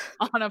academic. this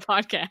on a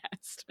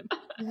podcast.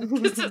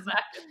 This is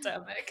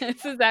academic.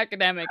 This is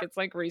academic. It's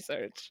like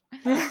research.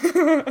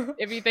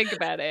 If you think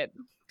about it.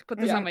 Put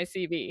this on my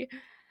CV.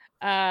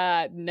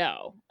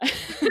 No.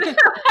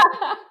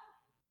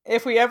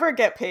 If we ever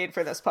get paid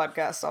for this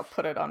podcast, I'll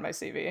put it on my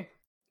CV.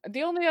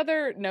 The only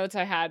other notes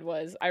I had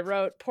was I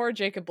wrote, poor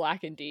Jacob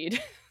Black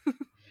indeed.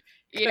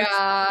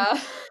 Yeah.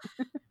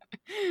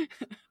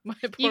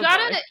 You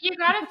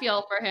gotta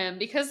feel for him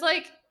because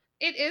like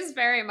it is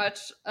very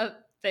much a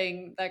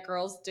thing that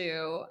girls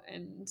do,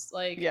 and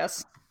like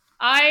yes,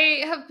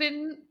 I have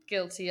been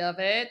guilty of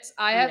it.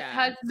 I have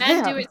had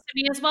men do it to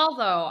me as well,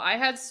 though. I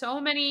had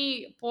so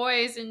many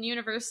boys in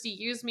university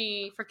use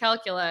me for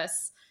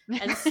calculus.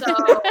 And so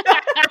I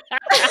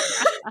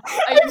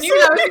knew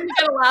I was going to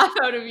get a laugh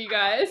out of you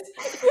guys.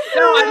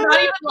 No, I'm not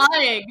even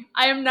lying.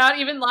 I am not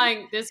even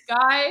lying. This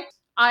guy,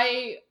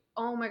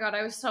 oh my God,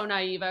 I was so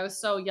naive. I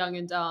was so young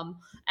and dumb.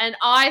 And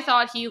I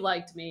thought he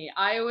liked me.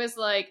 I was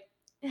like,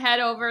 head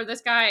over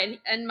this guy.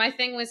 And my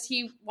thing was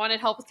he wanted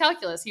help with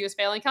calculus. He was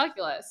failing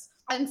calculus.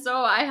 And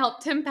so I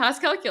helped him pass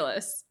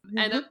calculus.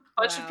 And a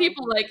bunch of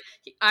people, like,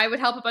 I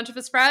would help a bunch of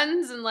his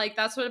friends. And like,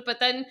 that's what,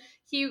 but then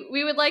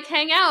we would like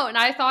hang out and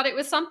I thought it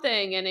was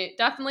something and it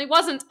definitely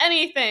wasn't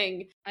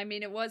anything. I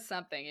mean, it was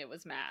something. It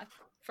was math.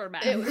 For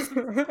math. It was,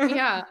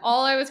 yeah,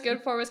 all I was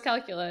good for was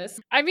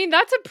calculus. I mean,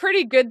 that's a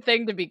pretty good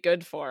thing to be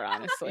good for,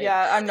 honestly.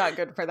 Yeah, I'm not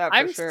good for that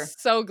for sure. I'm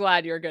so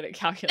glad you're good at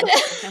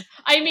calculus.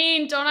 I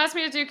mean, don't ask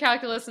me to do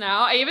calculus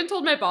now. I even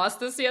told my boss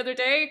this the other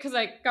day because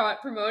I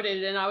got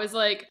promoted and I was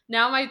like,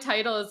 now my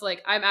title is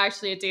like, I'm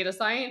actually a data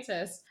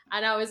scientist.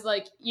 And I was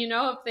like, you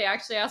know, if they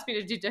actually asked me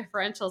to do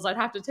differentials, I'd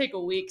have to take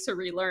a week to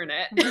relearn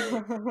it.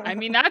 I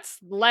mean, that's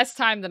less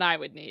time than I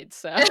would need.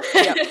 So,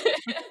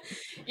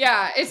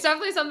 yeah, it's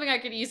definitely something I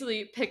could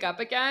easily pick up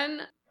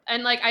again.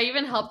 And like, I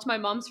even helped my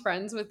mom's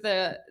friends with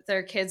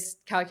their kids'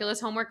 calculus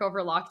homework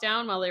over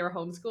lockdown while they were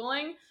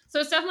homeschooling. So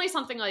it's definitely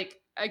something like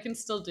I can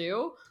still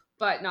do,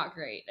 but not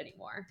great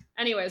anymore.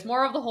 Anyways,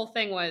 more of the whole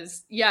thing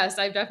was, yes,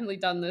 I've definitely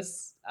done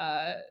this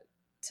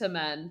to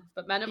men,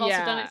 but men have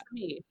also done it to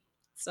me.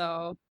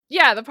 So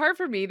yeah, the part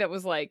for me that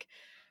was like,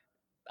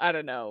 I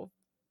don't know,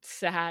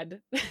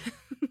 sad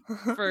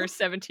for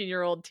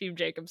 17-year-old Team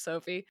Jacob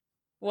Sophie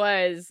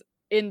was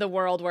in the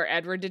world where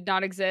Edward did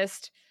not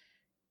exist.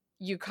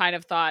 You kind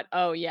of thought,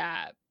 oh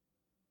yeah,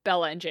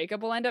 Bella and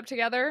Jacob will end up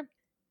together.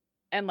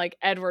 And like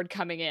Edward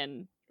coming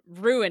in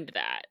ruined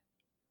that.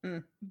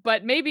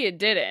 But maybe it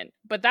didn't.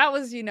 But that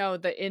was, you know,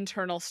 the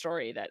internal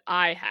story that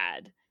I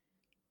had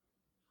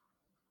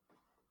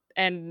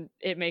and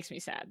it makes me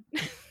sad.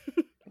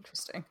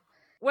 Interesting.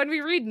 When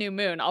we read New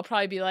Moon, I'll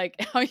probably be like,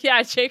 oh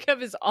yeah,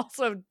 Jacob is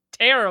also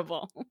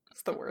terrible.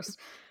 It's the worst.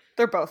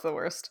 They're both the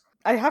worst.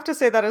 I have to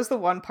say that is the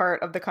one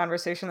part of the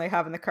conversation they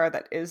have in the car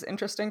that is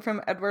interesting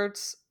from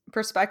Edward's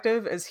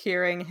perspective, is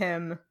hearing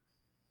him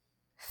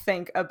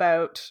think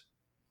about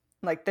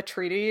like the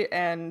treaty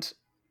and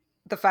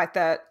the fact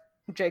that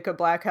Jacob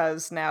Black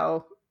has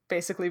now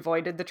basically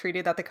voided the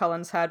treaty that the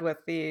Cullens had with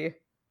the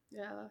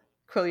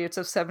Quileutes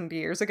of 70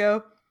 years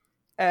ago.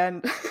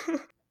 And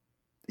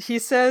he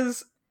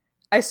says,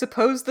 I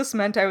suppose this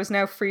meant I was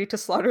now free to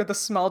slaughter the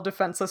small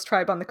defenseless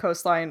tribe on the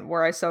coastline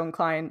were I so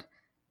inclined.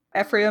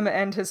 Ephraim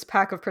and his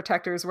pack of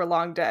protectors were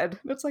long dead.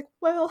 And it's like,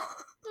 well.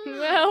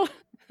 That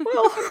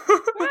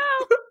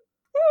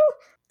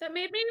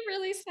made me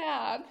really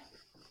sad.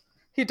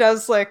 He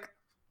does, like,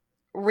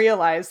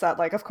 realize that,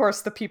 like, of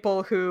course,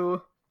 the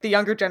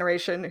younger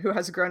generation who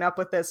has grown up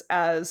with this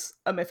as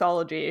a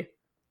mythology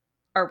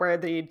are where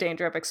the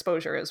danger of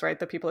exposure is, right?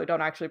 The people who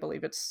don't actually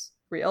believe it's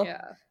real.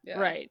 Yeah.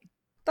 Right.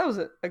 That was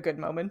a good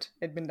moment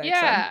in Midnight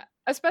Sun.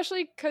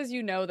 Especially because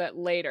you know that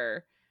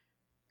later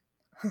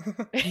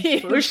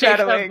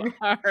foreshadowing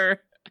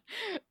are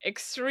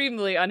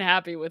extremely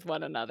unhappy with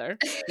one another.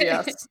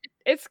 Yes.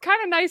 It's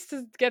kind of nice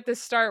to get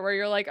this start where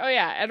you're like, oh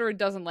yeah, Edward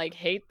doesn't like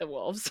hate the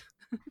wolves.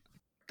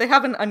 They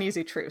have an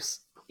uneasy truce.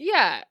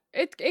 Yeah,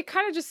 it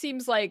kind of just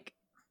seems like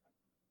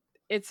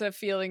it's a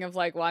feeling of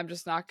like, well, I'm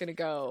just not gonna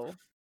go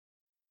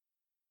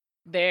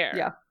there.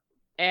 Yeah.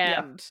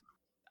 And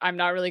I'm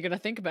not really gonna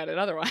think about it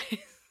otherwise.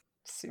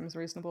 Seems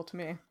reasonable to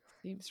me.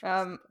 Seems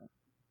reasonable.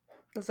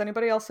 Does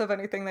anybody else have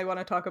anything they want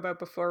to talk about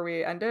before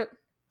we end it?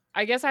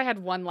 I guess I had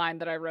one line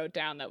that I wrote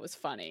down that was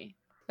funny.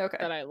 Okay.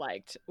 That I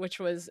liked, which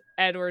was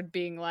Edward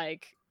being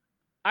like,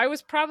 I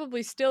was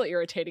probably still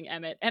irritating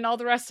Emmett and all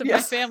the rest of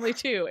my family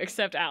too,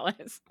 except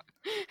Alice.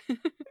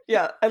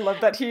 Yeah, I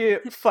love that he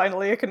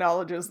finally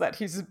acknowledges that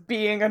he's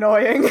being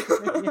annoying.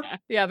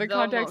 Yeah, the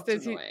context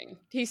is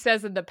he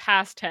says in the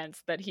past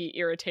tense that he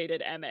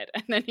irritated Emmett,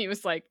 and then he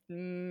was like,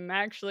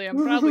 actually,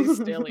 I'm probably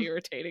still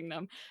irritating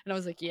them. And I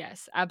was like,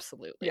 yes,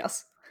 absolutely.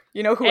 Yes.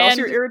 You know who else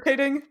you're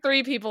irritating?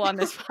 3 people on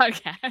this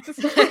podcast.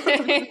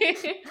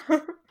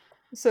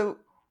 So,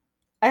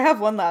 I have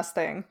one last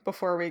thing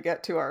before we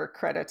get to our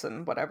credits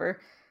and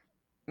whatever.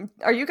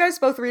 Are you guys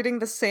both reading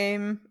the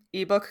same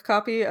ebook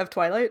copy of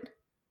Twilight?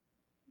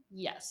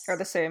 Yes. Or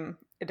the same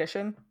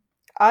edition?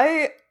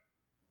 I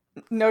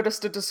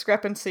noticed a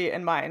discrepancy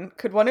in mine.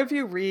 Could one of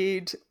you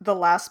read the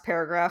last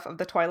paragraph of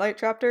the Twilight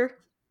chapter?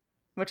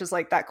 Which is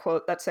like that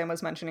quote that Sam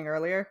was mentioning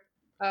earlier.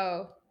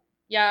 Oh.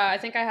 Yeah, I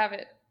think I have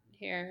it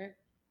here.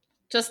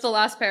 Just the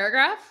last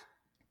paragraph?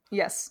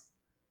 Yes.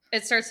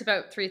 It starts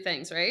about 3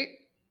 things, right?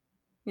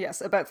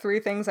 Yes, about 3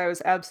 things I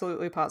was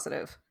absolutely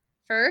positive.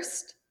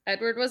 First,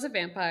 Edward was a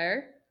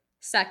vampire.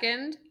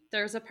 Second,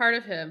 there was a part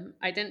of him,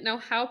 I didn't know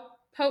how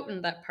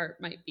potent that part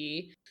might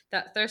be,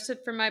 that thirsted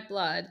for my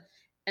blood.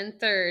 And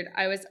third,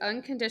 I was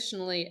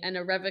unconditionally and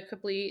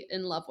irrevocably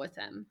in love with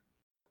him.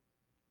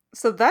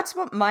 So that's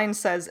what mine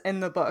says in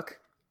the book.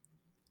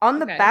 On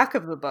the back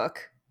of the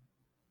book,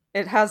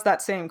 it has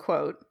that same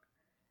quote.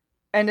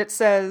 And it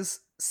says,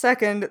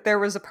 second, there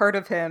was a part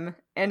of him,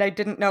 and I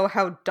didn't know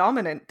how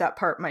dominant that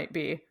part might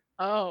be.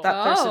 That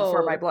thirsted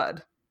for my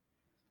blood.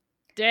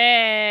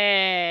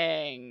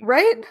 Dang.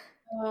 Right?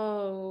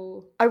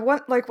 Oh. I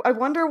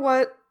wonder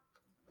what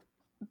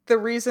the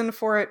reason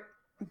for it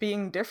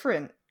being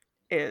different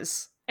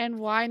is. And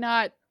why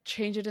not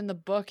change it in the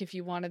book if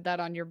you wanted that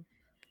on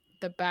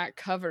the back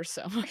cover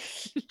so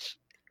much?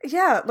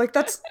 Yeah, like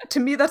that's, to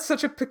me, that's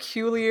such a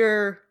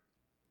peculiar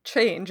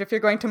change. If you're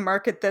going to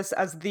market this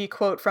as the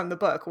quote from the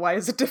book, why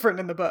is it different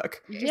in the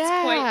book? It's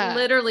quite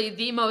literally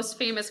the most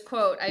famous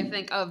quote, I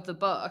think, of the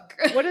book.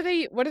 What do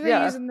they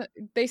use in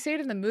they say it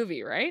in the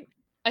movie, right?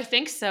 I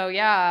think so,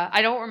 yeah.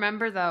 I don't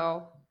remember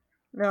though.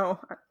 No.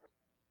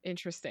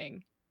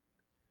 Interesting.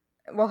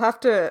 We'll have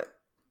to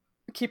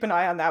keep an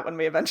eye on that when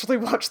we eventually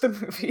watch the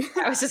movie.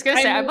 I was just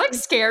gonna say, I'm like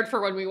scared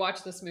for when we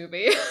watch this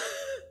movie.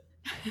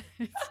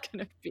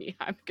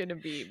 I'm gonna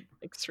be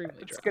extremely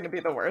drunk. It's gonna be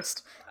the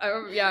worst.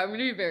 I'm gonna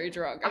be very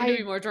drunk. I'm gonna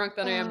be more drunk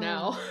than I am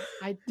now.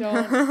 I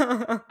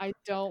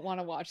don't want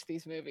to watch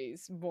these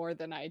movies more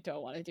than I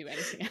don't want to do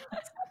anything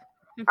else.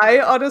 I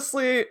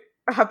honestly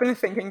have been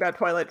thinking about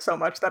Twilight so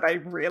much that I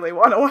really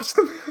want to watch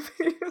the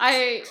movie.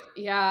 I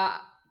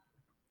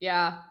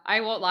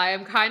won't lie.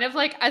 I'm kind of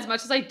like, as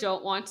much as I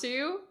don't want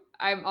to,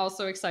 I'm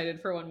also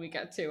excited for when we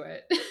get to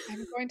it.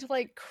 I'm going to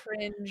like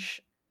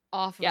cringe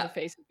off of the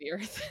face of the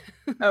earth.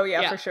 Oh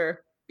yeah, for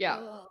sure. Yeah.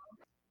 Oh,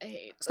 I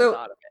hate the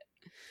thought of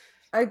it.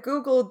 I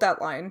googled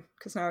that line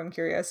because now I'm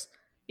curious.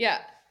 Yeah.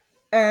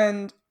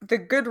 And the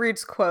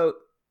Goodreads quote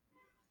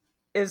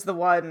is the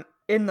one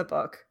in the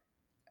book.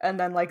 And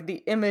then like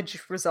the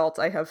image results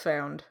I have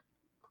found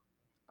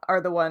are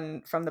the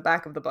one from the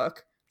back of the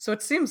book. So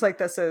it seems like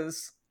this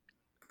is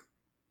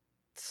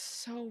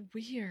so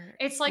weird.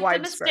 It's like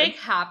widespread. The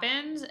mistake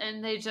happened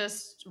and they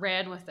just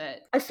ran with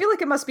it. I feel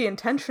like it must be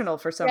intentional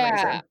for some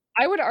reason.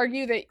 I would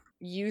argue that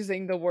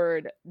using the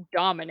word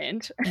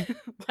dominant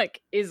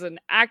like is an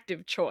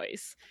active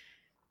choice.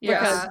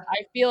 Because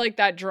I feel like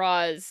that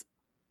draws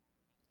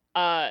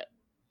a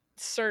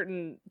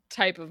certain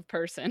type of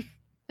person.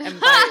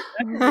 And that's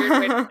a weird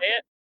way to say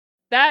it.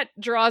 That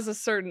draws a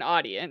certain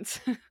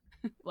audience.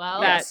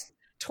 Well, that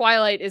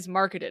Twilight is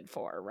marketed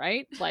for,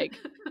 right? Like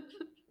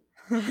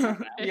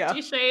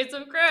 50 Shades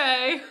of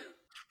Grey.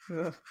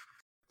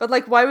 But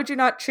like, why would you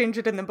not change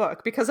it in the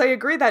book? Because I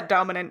agree that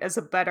dominant is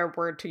a better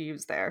word to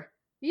use there.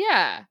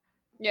 Yeah.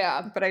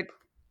 But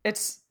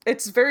it's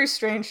very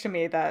strange to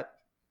me that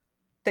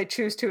they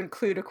choose to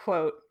include a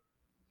quote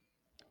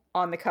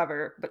on the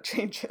cover, but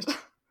change it.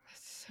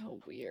 That's so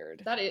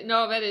weird. That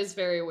is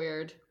very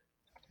weird.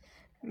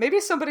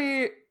 Maybe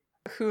somebody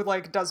who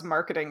like does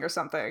marketing or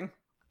something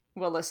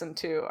will listen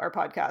to our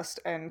podcast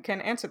and can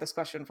answer this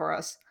question for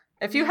us.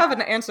 If you have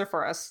an answer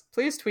for us,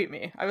 please tweet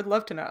me. I would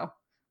love to know.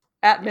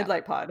 At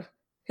Midlight Pod.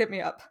 Hit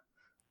me up.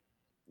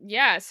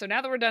 Yeah, so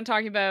now that we're done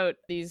talking about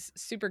these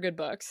super good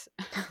books,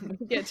 we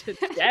get to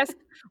guess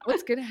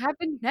what's going to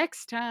happen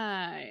next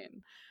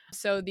time.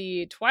 So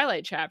the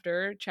Twilight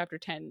chapter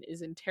 10,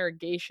 is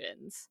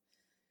interrogations.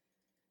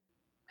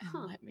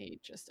 And let me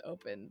just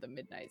open the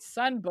Midnight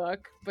Sun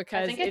book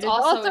because it is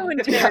also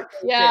interrogations.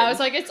 Yeah, I was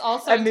like, it's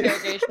also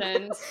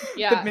interrogations.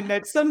 Yeah. The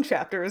Midnight Sun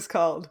chapter is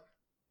called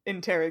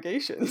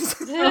Interrogations.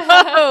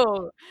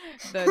 Oh,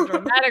 the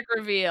dramatic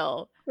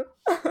reveal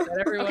that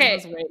everyone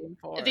was waiting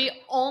for. The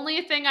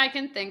only thing I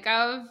can think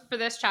of for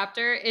this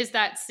chapter is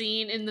that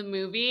scene in the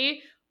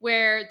movie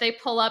where they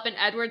pull up and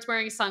Edward's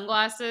wearing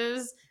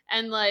sunglasses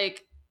and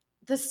like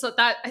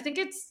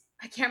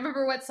I can't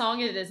remember what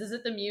song it is. Is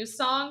it the Muse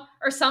song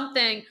or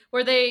something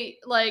where they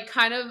like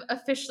kind of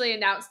officially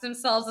announce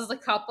themselves as a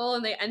couple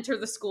and they enter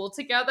the school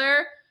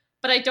together?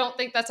 But I don't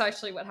think that's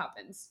actually what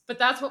happens. But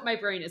that's what my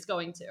brain is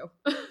going to.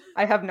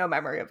 I have no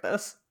memory of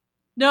this.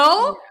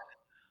 No?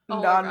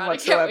 None whatsoever.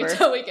 I can't wait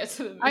till we get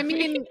to the movie. I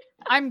mean,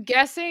 I'm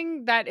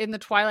guessing that in the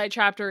Twilight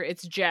chapter,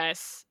 it's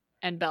Jess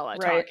and Bella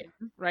talking,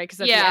 right? Because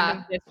at the end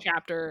of this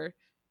chapter,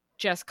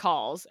 Jess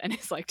calls and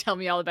is like, tell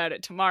me all about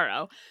it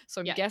tomorrow.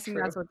 So I'm guessing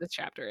that's what this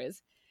chapter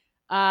is.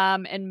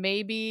 And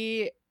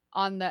maybe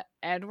on the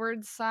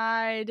Edward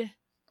side,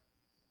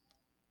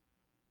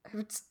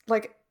 it's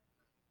like,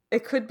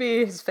 it could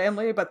be his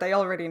family, but they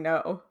already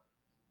know.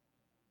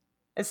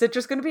 Is it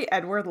just going to be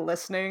Edward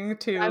listening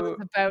to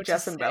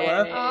Jess and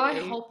Bella? Oh, I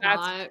hope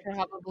not. That's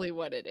probably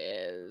what it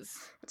is.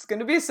 It's going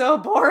to be so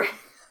boring.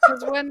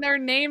 Because when they're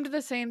named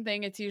the same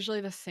thing, it's usually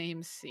the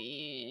same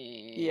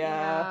scene.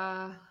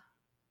 Yeah.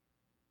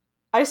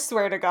 I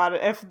swear to God,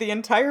 if the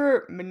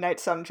entire Midnight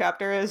Sun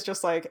chapter is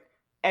just like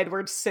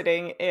Edward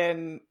sitting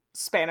in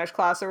Spanish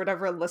class or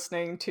whatever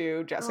listening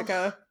to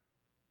Jessica,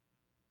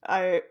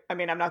 I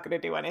mean, I'm not going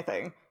to do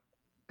anything.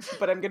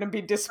 But I'm going to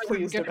be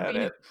displeased about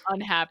it.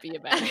 Unhappy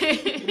about it.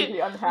 I'm going to be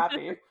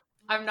unhappy.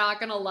 I'm not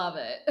going to love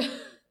it.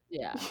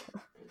 Yeah.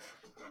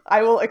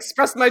 I will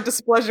express my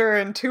displeasure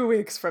in 2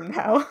 weeks from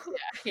now.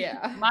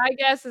 Yeah. My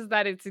guess is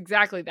that it's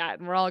exactly that,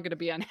 and we're all going to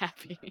be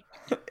unhappy.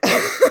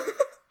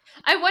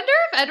 I wonder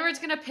if Edward's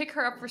going to pick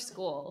her up for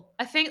school.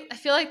 I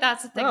feel like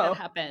that's the thing that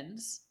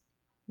happens.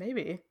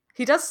 Maybe.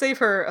 He does save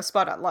her a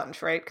spot at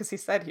lunch, right? Because he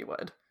said he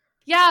would.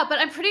 Yeah, but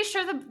I'm pretty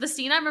sure the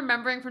scene I'm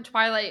remembering from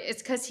Twilight is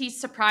because he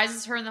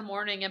surprises her in the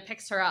morning and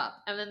picks her up,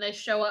 and then they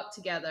show up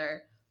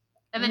together.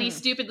 And then he's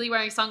stupidly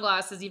wearing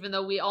sunglasses, even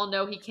though we all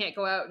know he can't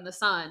go out in the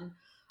sun.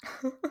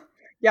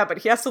 Yeah, but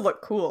he has to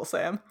look cool,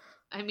 Sam.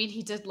 I mean,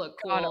 he did look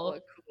cool. Gotta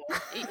look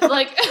cool.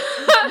 Like,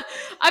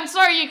 I'm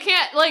sorry, you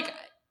can't, like,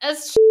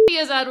 as shitty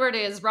as Edward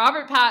is,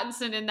 Robert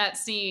Pattinson in that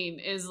scene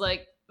is,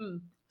 like,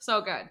 so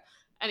good.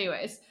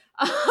 Anyways.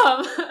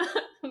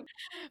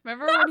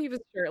 Remember when he was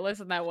shirtless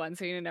in that one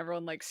scene and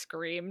everyone like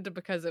screamed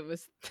because it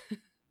was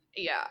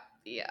yeah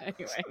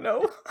anyway.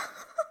 No.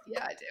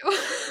 Yeah, I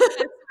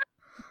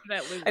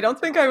do. I don't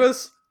think I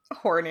was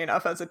horny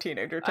enough as a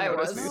teenager to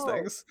notice these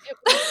things.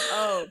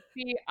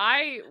 See,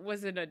 I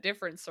was in a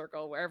different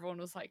circle where everyone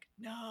was like,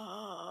 no.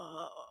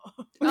 Oh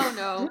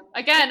no.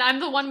 Again, I'm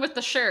the one with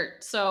the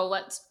shirt, so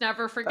let's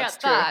never forget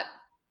that.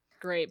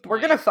 Great point. We're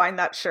gonna find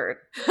that shirt.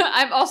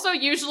 I'm also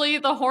usually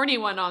the horny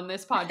one on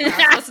this podcast.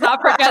 Let's not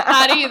forget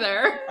that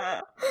either.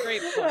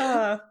 Great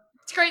point.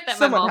 It's great that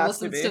my mom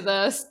listens to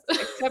this.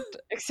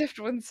 Except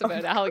when it's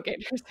about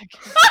alligators.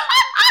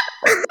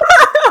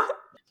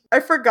 I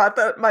forgot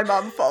that my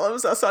mom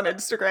follows us on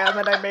Instagram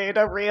and I made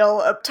a reel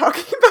of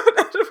talking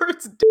about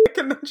Edward's dick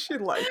and then she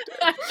liked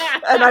it.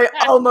 And I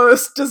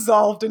almost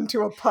dissolved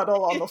into a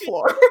puddle on the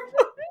floor.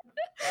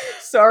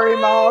 Sorry,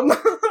 Mom.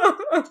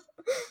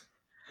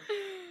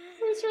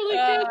 It's really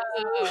good.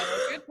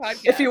 Good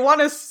podcast. If you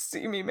want to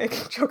see me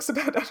making jokes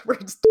about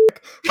Edward's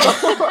dick,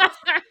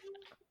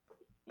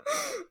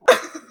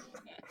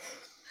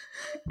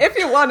 if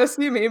you want to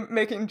see me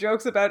making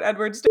jokes about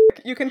Edward's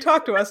dick, you can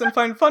talk to us and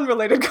find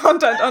fun-related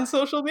content on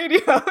social media.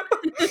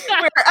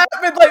 We're at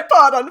Midlight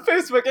Pod on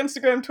Facebook,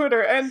 Instagram,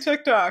 Twitter, and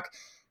TikTok.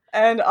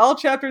 And all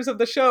chapters of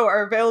the show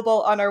are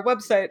available on our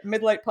website,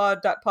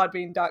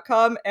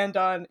 midlightpod.podbean.com, and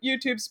on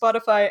YouTube,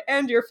 Spotify,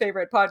 and your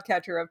favorite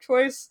podcatcher of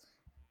choice,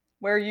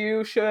 where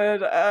you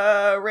should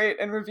rate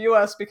and review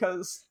us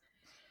because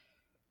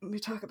we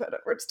talk about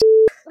Edward's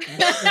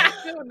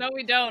No,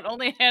 we don't.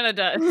 Only Hannah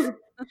does.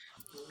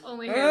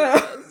 Only Hannah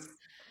does.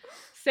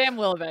 Sam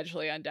will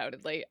eventually,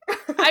 undoubtedly.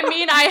 I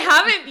mean, I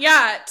haven't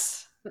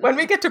yet. When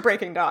we get to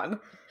Breaking Dawn.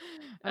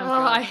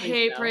 Oh, I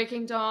hate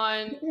Breaking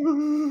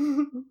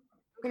Dawn.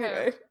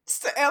 Anyway,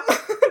 Sam,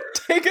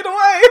 take it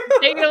away.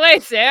 Take it away,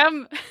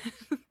 Sam.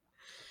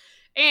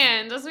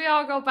 And as we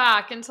all go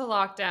back into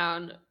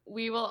lockdown,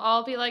 we will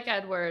all be like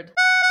Edward.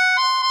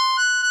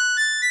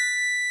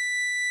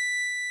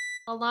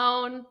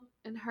 Alone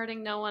and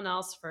hurting no one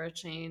else for a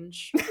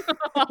change.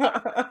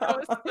 That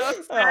was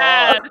so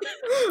sad.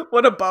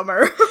 What a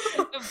bummer.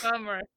 A bummer.